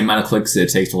 Yep. The same amount of clicks that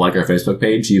it takes to like our Facebook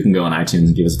page. You can go on iTunes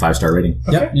and give us a 5-star rating.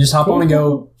 Okay. Yep. You just hop on and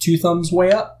go 2 thumbs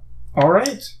way up. All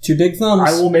right. 2 big thumbs.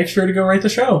 I will make sure to go write the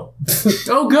show.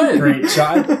 Oh, good. Great,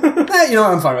 Sean.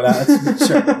 I'm fine with that.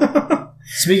 Sure.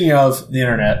 Speaking of the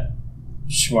internet,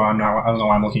 I don't know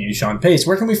why I'm looking at you, Sean Pace.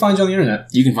 Where can we find you on the internet?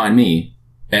 You can find me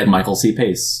at Michael C.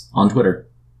 Pace on Twitter,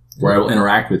 where I will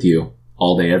interact with you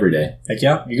all day, every day. Heck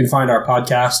yeah. You can find our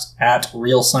podcast at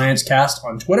Real Science Cast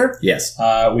on Twitter. Yes.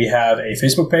 We have a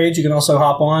Facebook page. You can also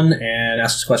hop on and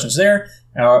ask us questions there.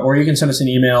 Or you can send us an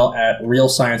email at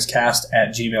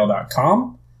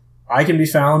realsciencecast@gmail.com. I can be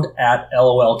found at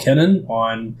LOLKennan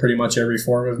on pretty much every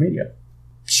form of media.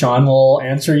 Sean will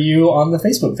answer you on the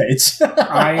Facebook page.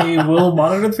 I will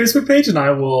monitor the Facebook page, and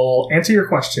I will answer your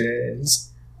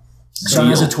questions. Sean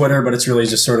has a Twitter, but it's really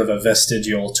just sort of a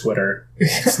vestigial Twitter.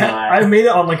 It's not... I made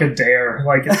it on a dare.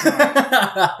 It's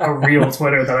not a real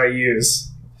Twitter that I use.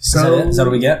 So is that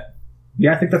what we get?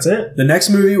 Yeah, I think that's it. The next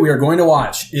movie we are going to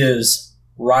watch is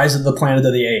Rise of the Planet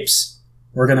of the Apes.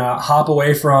 We're going to hop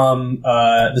away from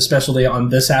the specialty on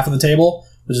this half of the table,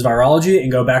 which is virology,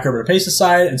 and go back over to Pace's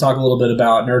side and talk a little bit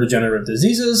about neurodegenerative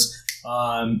diseases.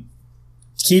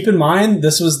 Keep in mind,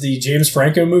 this was the James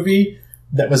Franco movie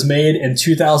that was made in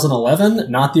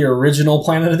 2011, not the original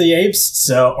Planet of the Apes.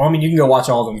 So, I mean, you can go watch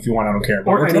all of them if you want. I don't care.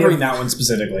 But we're covering that one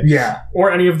specifically. Yeah,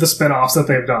 or any of the spin-offs that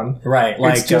they've done. Right,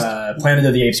 like Planet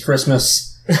of the Apes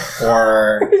Christmas,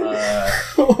 or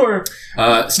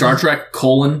Star Trek: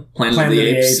 Planet of the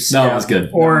Apes. That was good.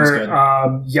 Or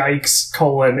Yikes: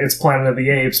 It's Planet of the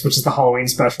Apes, which is the Halloween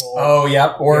special. Oh,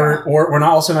 yeah. Or we're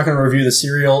also not going to review the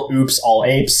serial Oops All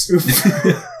Apes.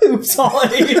 Oops All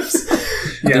Apes.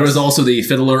 Yes. There was also the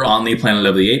Fiddler on the Planet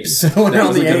of the Apes. That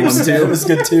was a good one too. It was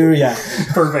good too. Yeah,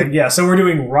 perfect. Yeah, so we're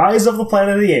doing Rise of the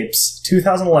Planet of the Apes,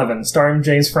 2011, starring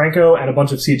James Franco and a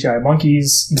bunch of CGI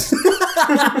monkeys.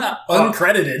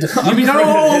 Uncredited. You mean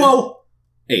no?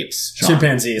 Apes. Sean.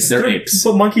 Chimpanzees. They're apes.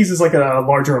 But monkeys is like a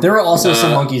larger... There are also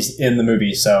some monkeys in the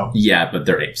movie, so... Yeah, but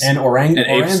they're apes. And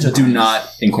apes do not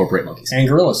incorporate monkeys. And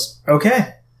gorillas.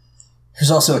 Okay.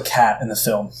 There's also a cat in the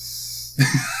film.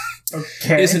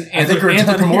 Okay. It's an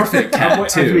anthropomorphic cat,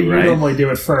 too, right? You normally do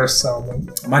it first, so...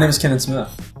 My name is Kenan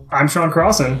Smith. I'm Sean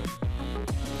Crossan.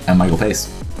 I'm Michael Pace.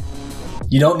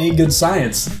 You don't need good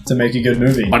science to make a good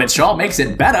movie. But it sure makes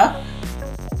it better.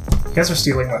 You guys are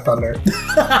stealing my thunder.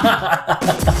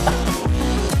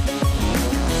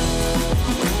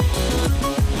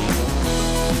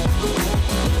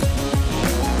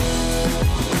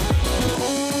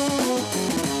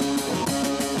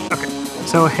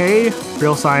 So, hey,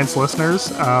 Real Science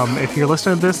listeners. If you're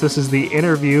listening to this is the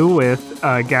interview with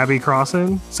Gabby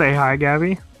Crossan. Say hi,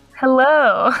 Gabby.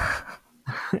 Hello.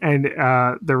 And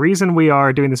the reason we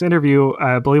are doing this interview,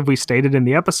 I believe we stated in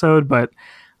the episode, but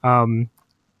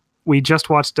we just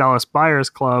watched Dallas Buyers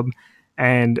Club,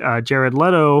 and Jared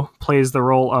Leto plays the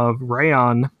role of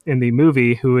Rayon in the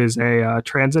movie, who is a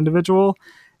trans individual.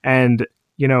 And,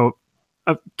 you know,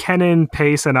 Kenan,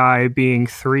 Pace, and I, being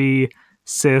three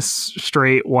cis,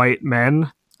 straight, white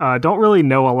men, don't really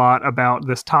know a lot about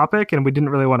this topic, and we didn't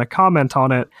really want to comment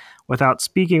on it without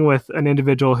speaking with an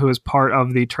individual who is part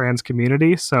of the trans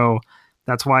community. So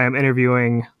that's why I'm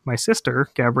interviewing my sister,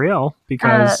 Gabrielle,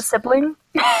 because... Sibling?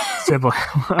 Sibling.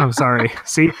 I'm sorry.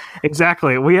 See,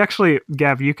 exactly. We actually,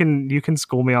 Gab, you can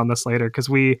school me on this later, because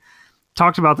we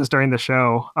talked about this during the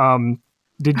show.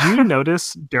 Did you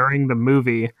notice during the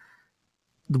movie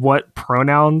what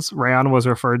pronouns Rayon was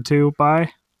referred to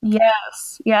by?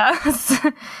 Yes.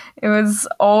 It was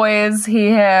always he,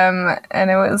 him,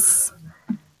 and it was,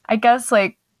 I guess,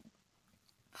 like,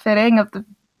 fitting of the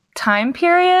time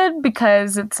period,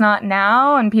 because it's not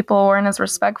now and people weren't as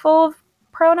respectful of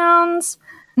pronouns.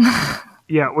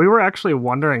 Yeah, we were actually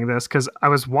wondering this because I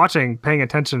was paying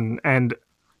attention, and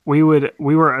we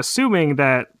were assuming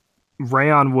that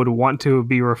Rayon would want to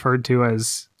be referred to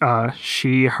as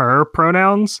she, her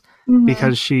pronouns,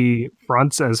 because she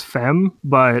fronts as femme,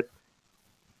 but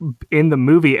in the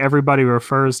movie everybody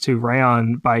refers to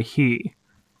Rayon by he.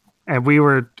 And we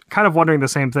were kind of wondering the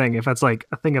same thing, if that's like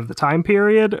a thing of the time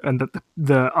period and that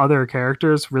the other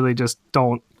characters really just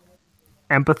don't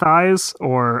empathize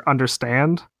or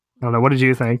understand. I don't know. What did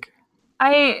you think?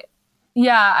 Honestly,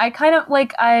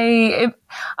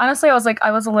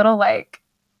 I was a little like,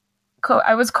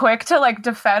 I was quick to like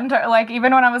defend her. Like,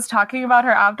 even when I was talking about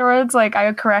her afterwards, like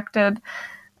I corrected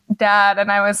Dad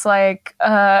and I was like,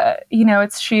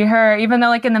 it's she, her, even though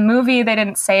like in the movie they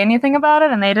didn't say anything about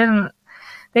it and they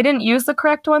didn't use the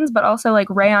correct ones, but also like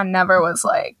Rayon never was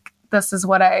like, this is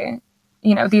what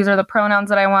these are the pronouns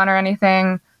that I want or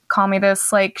anything. Call me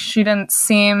this. Like, she didn't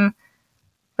seem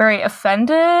very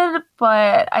offended,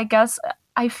 but I guess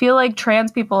I feel like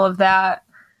trans people of that,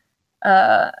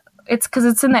 it's because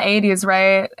it's in the 80s,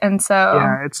 right? And so...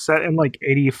 Yeah, it's set in like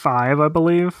 85, I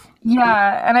believe.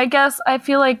 Yeah, and I guess I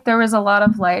feel like there was a lot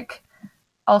of like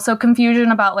also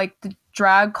confusion about like the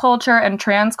drag culture and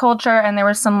trans culture, and there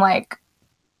was some like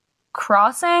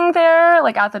crossing there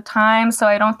like at the time, so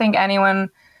I don't think anyone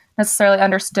necessarily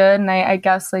understood, and I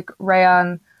guess like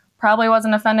Rayon probably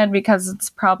wasn't offended because it's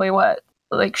probably what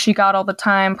like she got all the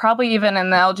time, probably even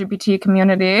in the LGBT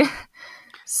community.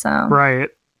 So right.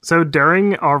 So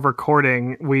during our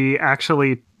recording, we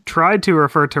actually tried to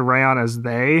refer to Rayon as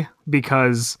they,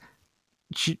 because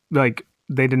they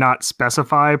did not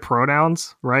specify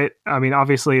pronouns, right? I mean,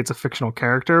 obviously it's a fictional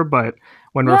character, but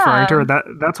when referring to her,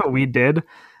 that's what we did.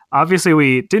 Obviously,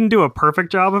 we didn't do a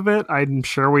perfect job of it. I'm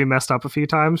sure we messed up a few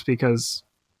times because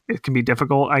it can be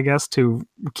difficult, I guess, to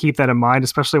keep that in mind,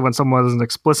 especially when someone doesn't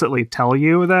explicitly tell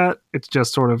you that. It's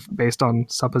just sort of based on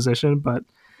supposition, but...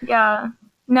 Yeah,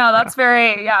 No, that's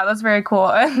that's very cool.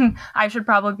 And I should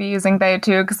probably be using they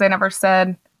too, because they never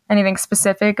said anything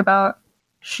specific about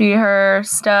she, her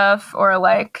stuff, or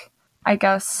like, I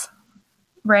guess,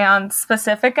 Rayon's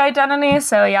specific identity.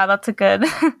 So yeah, that's a good.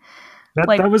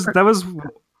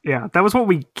 That was what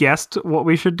we guessed what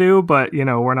we should do, but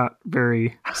we're not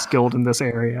very skilled in this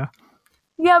area.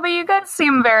 Yeah, but you guys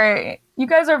seem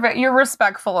you're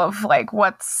respectful of like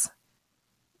what's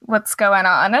going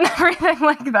on and everything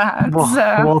like that.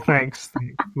 Well, thanks.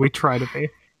 We try to be.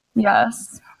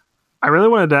 Yes. I really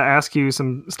wanted to ask you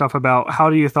some stuff about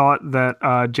how do you thought that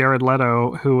Jared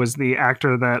Leto, who was the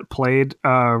actor that played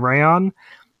Rayon,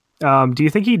 do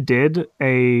you think he did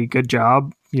a good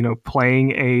job,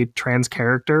 playing a trans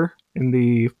character in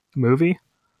the movie?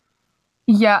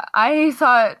 Yeah, I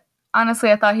thought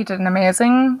he did an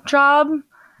amazing job.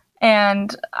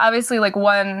 And obviously, like,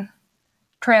 one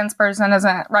trans person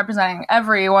isn't representing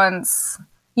everyone's,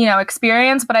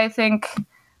 experience, but I think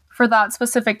for that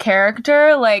specific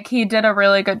character, like, he did a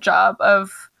really good job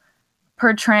of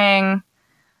portraying,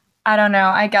 I don't know,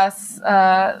 I guess,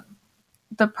 the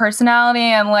personality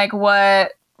and, like,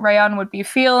 what Rayon would be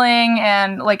feeling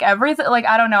and, like, everything. Like,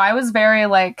 I don't know, I was very,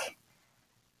 like,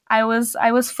 I was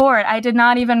for it. I did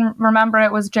not even remember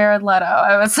it was Jared Leto.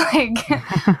 I was, like,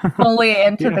 fully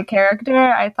into the character.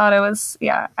 I thought it was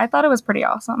pretty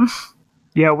awesome.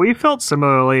 Yeah, we felt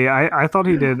similarly. I thought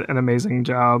he did an amazing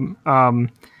job.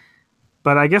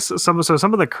 But I guess some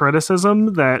of the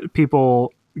criticism that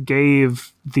people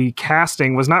gave the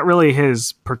casting was not really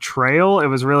his portrayal. It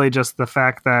was really just the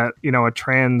fact that, a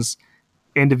trans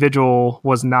individual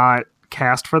was not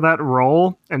cast for that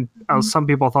role. And some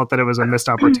people thought that it was a missed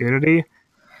opportunity.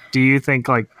 Do you think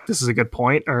like this is a good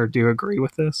point, or do you agree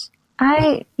with this?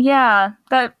 That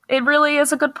it really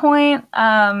is a good point.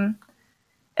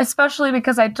 Especially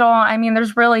because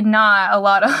there's really not a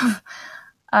lot of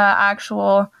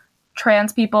actual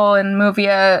trans people in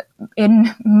movies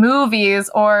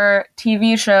or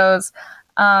TV shows.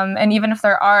 And even if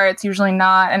there are, it's usually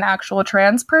not an actual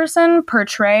trans person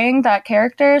portraying that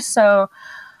character. So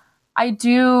I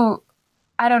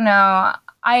don't know.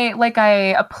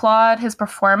 I applaud his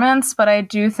performance, but I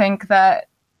do think that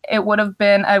it would have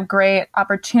been a great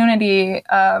opportunity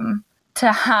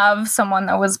to have someone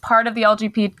that was part of the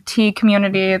LGBT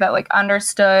community that like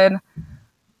understood,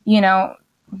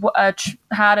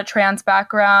 had a trans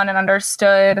background and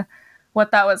understood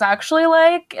what that was actually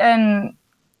like. And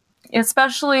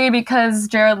especially because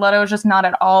Jared Leto is just not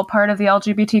at all part of the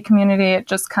LGBT community, it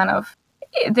just kind of,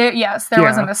 there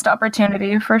was a missed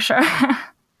opportunity for sure.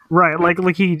 Right,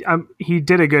 like he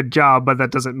did a good job, but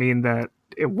that doesn't mean that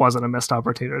it wasn't a missed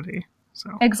opportunity. So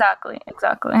exactly.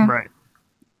 Right.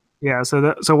 Yeah.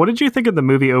 So what did you think of the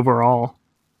movie overall?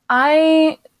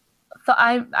 I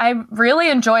really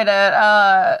enjoyed it.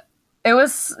 It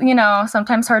was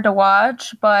sometimes hard to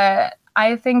watch, but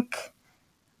I think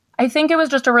it was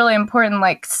just a really important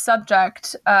like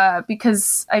subject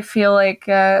because I feel like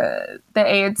the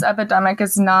AIDS epidemic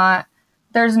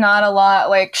there's not a lot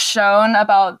like shown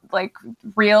about like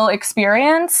real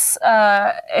experience.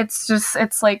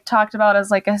 It's like talked about as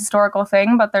like a historical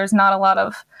thing, but there's not a lot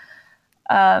of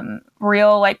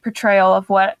real like portrayal of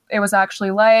what it was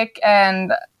actually like.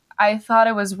 And I thought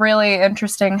it was really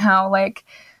interesting how like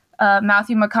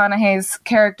Matthew McConaughey's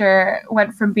character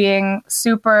went from being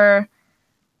super,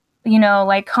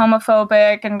 like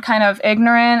homophobic and kind of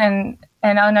ignorant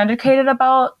and uneducated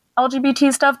about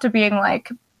LGBT stuff to being like,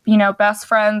 best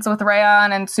friends with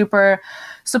Rayon and super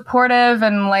supportive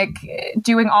and like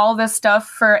doing all this stuff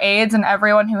for AIDS and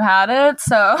everyone who had it.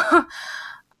 So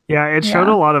yeah, it showed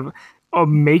a lot of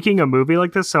making a movie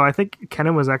like this. So I think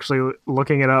Kenan was actually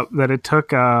looking it up that it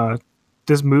took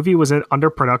this movie was under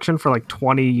production for like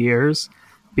 20 years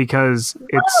because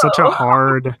it's such a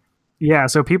hard. Yeah,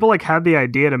 so people like had the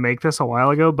idea to make this a while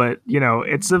ago, but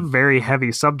it's a very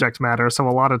heavy subject matter. So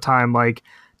a lot of time, like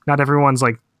not everyone's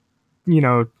like,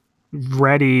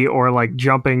 ready or like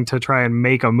jumping to try and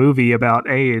make a movie about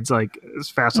AIDS like as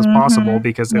fast as possible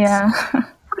because it's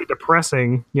pretty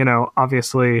depressing.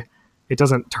 Obviously it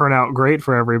doesn't turn out great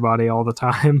for everybody all the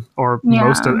time, or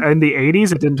most of in the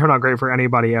 80s, it didn't turn out great for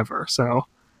anybody ever. So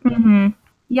my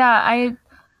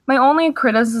only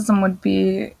criticism would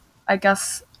be, I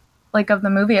guess, like of the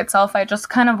movie itself. I just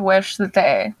kind of wish that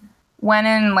they went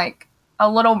in like a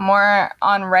little more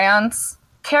on Rand's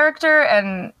character,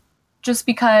 and just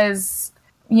because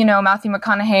Matthew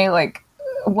McConaughey like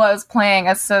was playing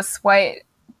a cis white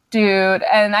dude,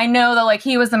 and I know that like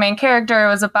he was the main character, it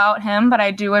was about him, but I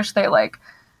do wish they like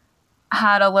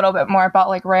had a little bit more about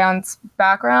like Rayon's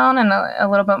background and a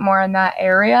little bit more in that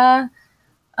area.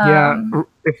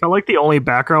 It felt like the only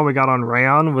background we got on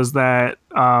Rayon was that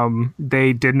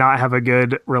they did not have a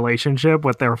good relationship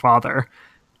with their father.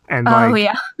 And that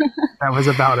was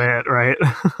about it, right?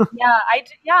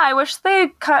 I wish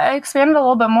they expanded a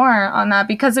little bit more on that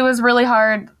because it was really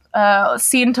hard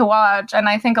scene to watch, and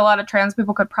I think a lot of trans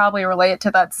people could probably relate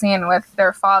to that scene with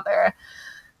their father.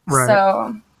 Right.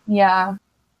 So, yeah.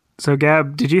 So,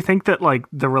 Gab, did you think that like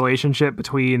the relationship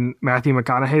between Matthew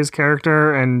McConaughey's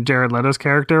character and Jared Leto's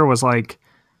character was like,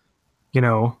 you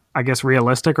know, I guess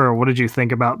realistic, or what did you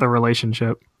think about the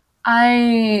relationship?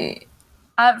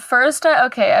 At first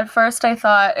I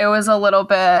thought it was a little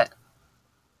bit.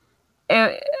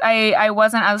 I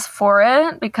wasn't as for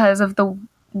it because of the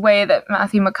way that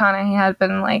Matthew McConaughey had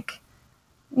been like,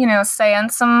 you know, saying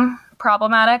some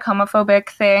problematic homophobic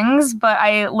things, but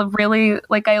I really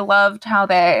I loved how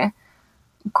they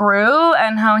grew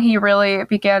and how he really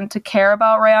began to care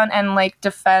about Rayon and like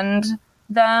defend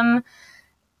them,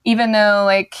 even though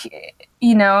like,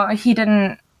 you know, he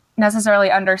didn't necessarily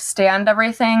understand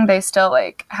everything. They still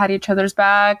like had each other's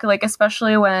back, like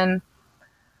especially when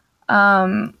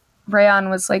Rayon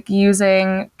was like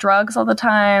using drugs all the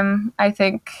time. I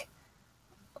think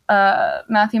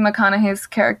Matthew McConaughey's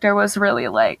character was really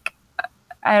like,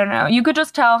 I don't know, you could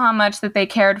just tell how much that they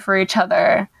cared for each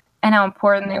other and how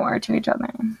important they were to each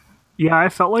other. Yeah, I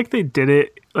felt like they did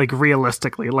it like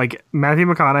realistically. Like Matthew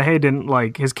McConaughey didn't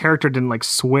like, his character didn't like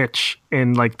switch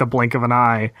in like the blink of an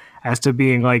eye as to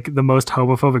being like the most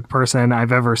homophobic person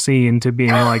I've ever seen to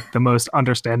being like the most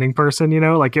understanding person, you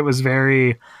know? Like it was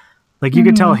very, like you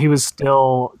could tell he was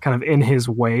still kind of in his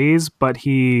ways, but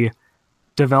he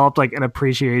developed like an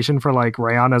appreciation for like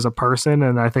Rayon as a person.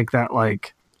 And I think that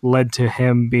like led to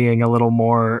him being a little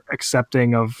more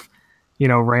accepting of, you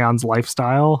know, Rayon's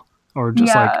lifestyle or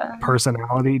just like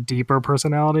personality, deeper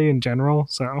personality in general.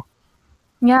 So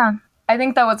yeah, I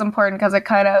think that was important because it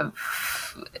kind of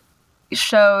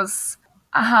shows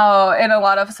how in a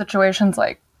lot of situations,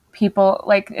 like people,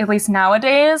 like at least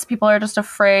nowadays, people are just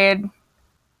afraid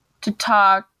to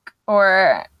talk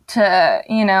or to,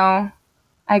 you know,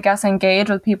 I guess engage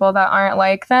with people that aren't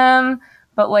like them.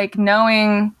 But like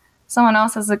knowing someone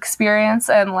else's experience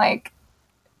and like,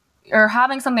 or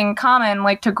having something in common,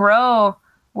 like to grow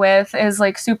with is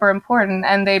like super important,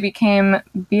 and they became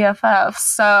BFFs.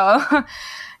 So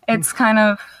it's kind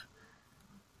of,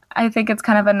 I think it's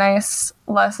kind of a nice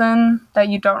lesson that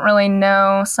you don't really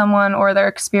know someone or their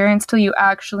experience till you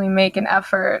actually make an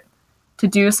effort to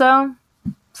do so.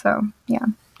 So, yeah.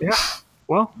 Yeah.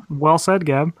 Well said,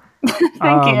 Gab.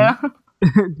 Thank you.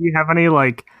 Do you have any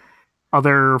like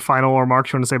other final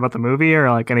remarks you want to say about the movie,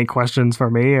 or like any questions for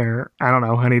me, or I don't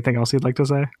know, anything else you'd like to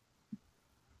say?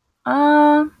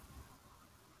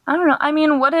 I don't know. I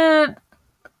mean, what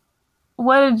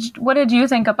did you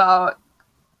think about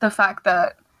the fact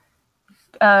that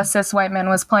cis white man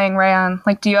was playing Rayon?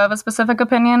 Like, do you have a specific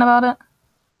opinion about it?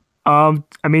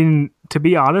 I mean, to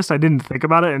be honest, I didn't think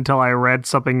about it until I read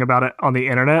something about it on the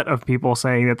internet of people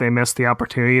saying that they missed the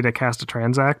opportunity to cast a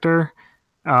trans actor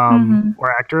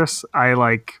or actress. I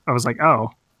was like,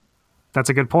 oh, that's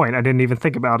a good point. I didn't even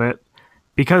think about it,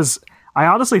 because I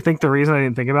honestly think the reason I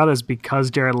didn't think about it is because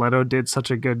Jared Leto did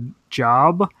such a good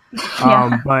job.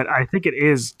 But I think it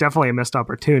is definitely a missed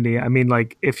opportunity. I mean,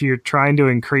 like, if you're trying to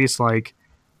increase, like,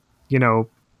 you know,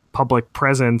 public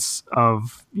presence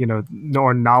of, you know,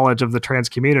 or knowledge of the trans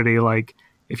community, like,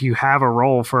 if you have a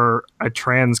role for a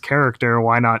trans character,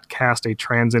 why not cast a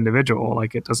trans individual?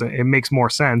 Like, it makes more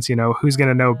sense, you know, who's going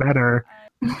to know better?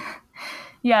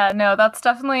 Yeah, no, that's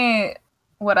definitely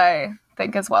what I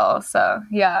think as well. So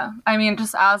yeah, I mean,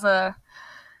 just as a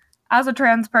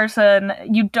trans person,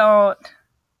 you don't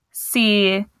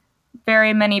see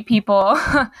very many people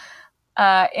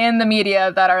in the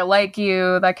media that are like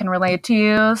you, that can relate to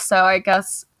you. So I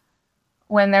guess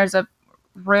when there's a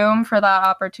room for that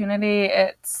opportunity,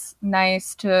 it's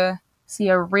nice to see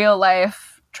a real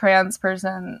life trans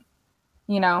person,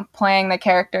 you know, playing the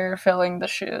character, filling the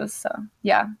shoes. So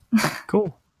yeah.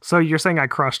 Cool. So you're saying I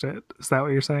crushed it? Is that what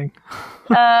you're saying?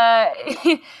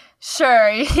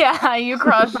 Sure. Yeah, you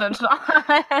crushed it,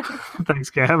 Sean. Thanks,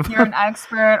 Gab. You're an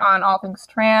expert on all things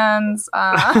trans.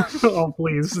 Oh,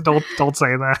 please don't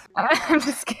say that. I'm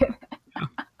just kidding.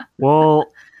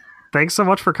 Well, thanks so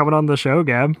much for coming on the show,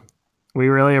 Gab. We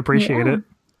really appreciate it.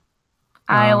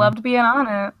 I loved being on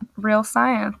it. Real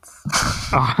science.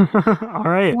 All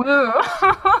right. Woo.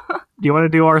 Do you want to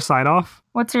do our sign off?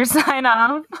 What's your sign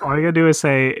off? All you gotta do is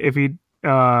say, if you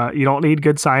don't need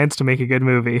good science to make a good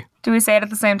movie. Do we say it at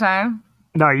the same time?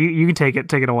 No, you can take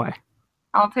it away.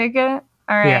 I'll take it.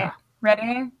 All right. Yeah.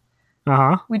 Ready?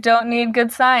 Uh-huh. We don't need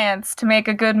good science to make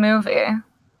a good movie.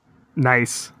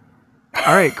 Nice.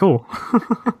 All right, cool.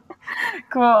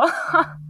 Cool.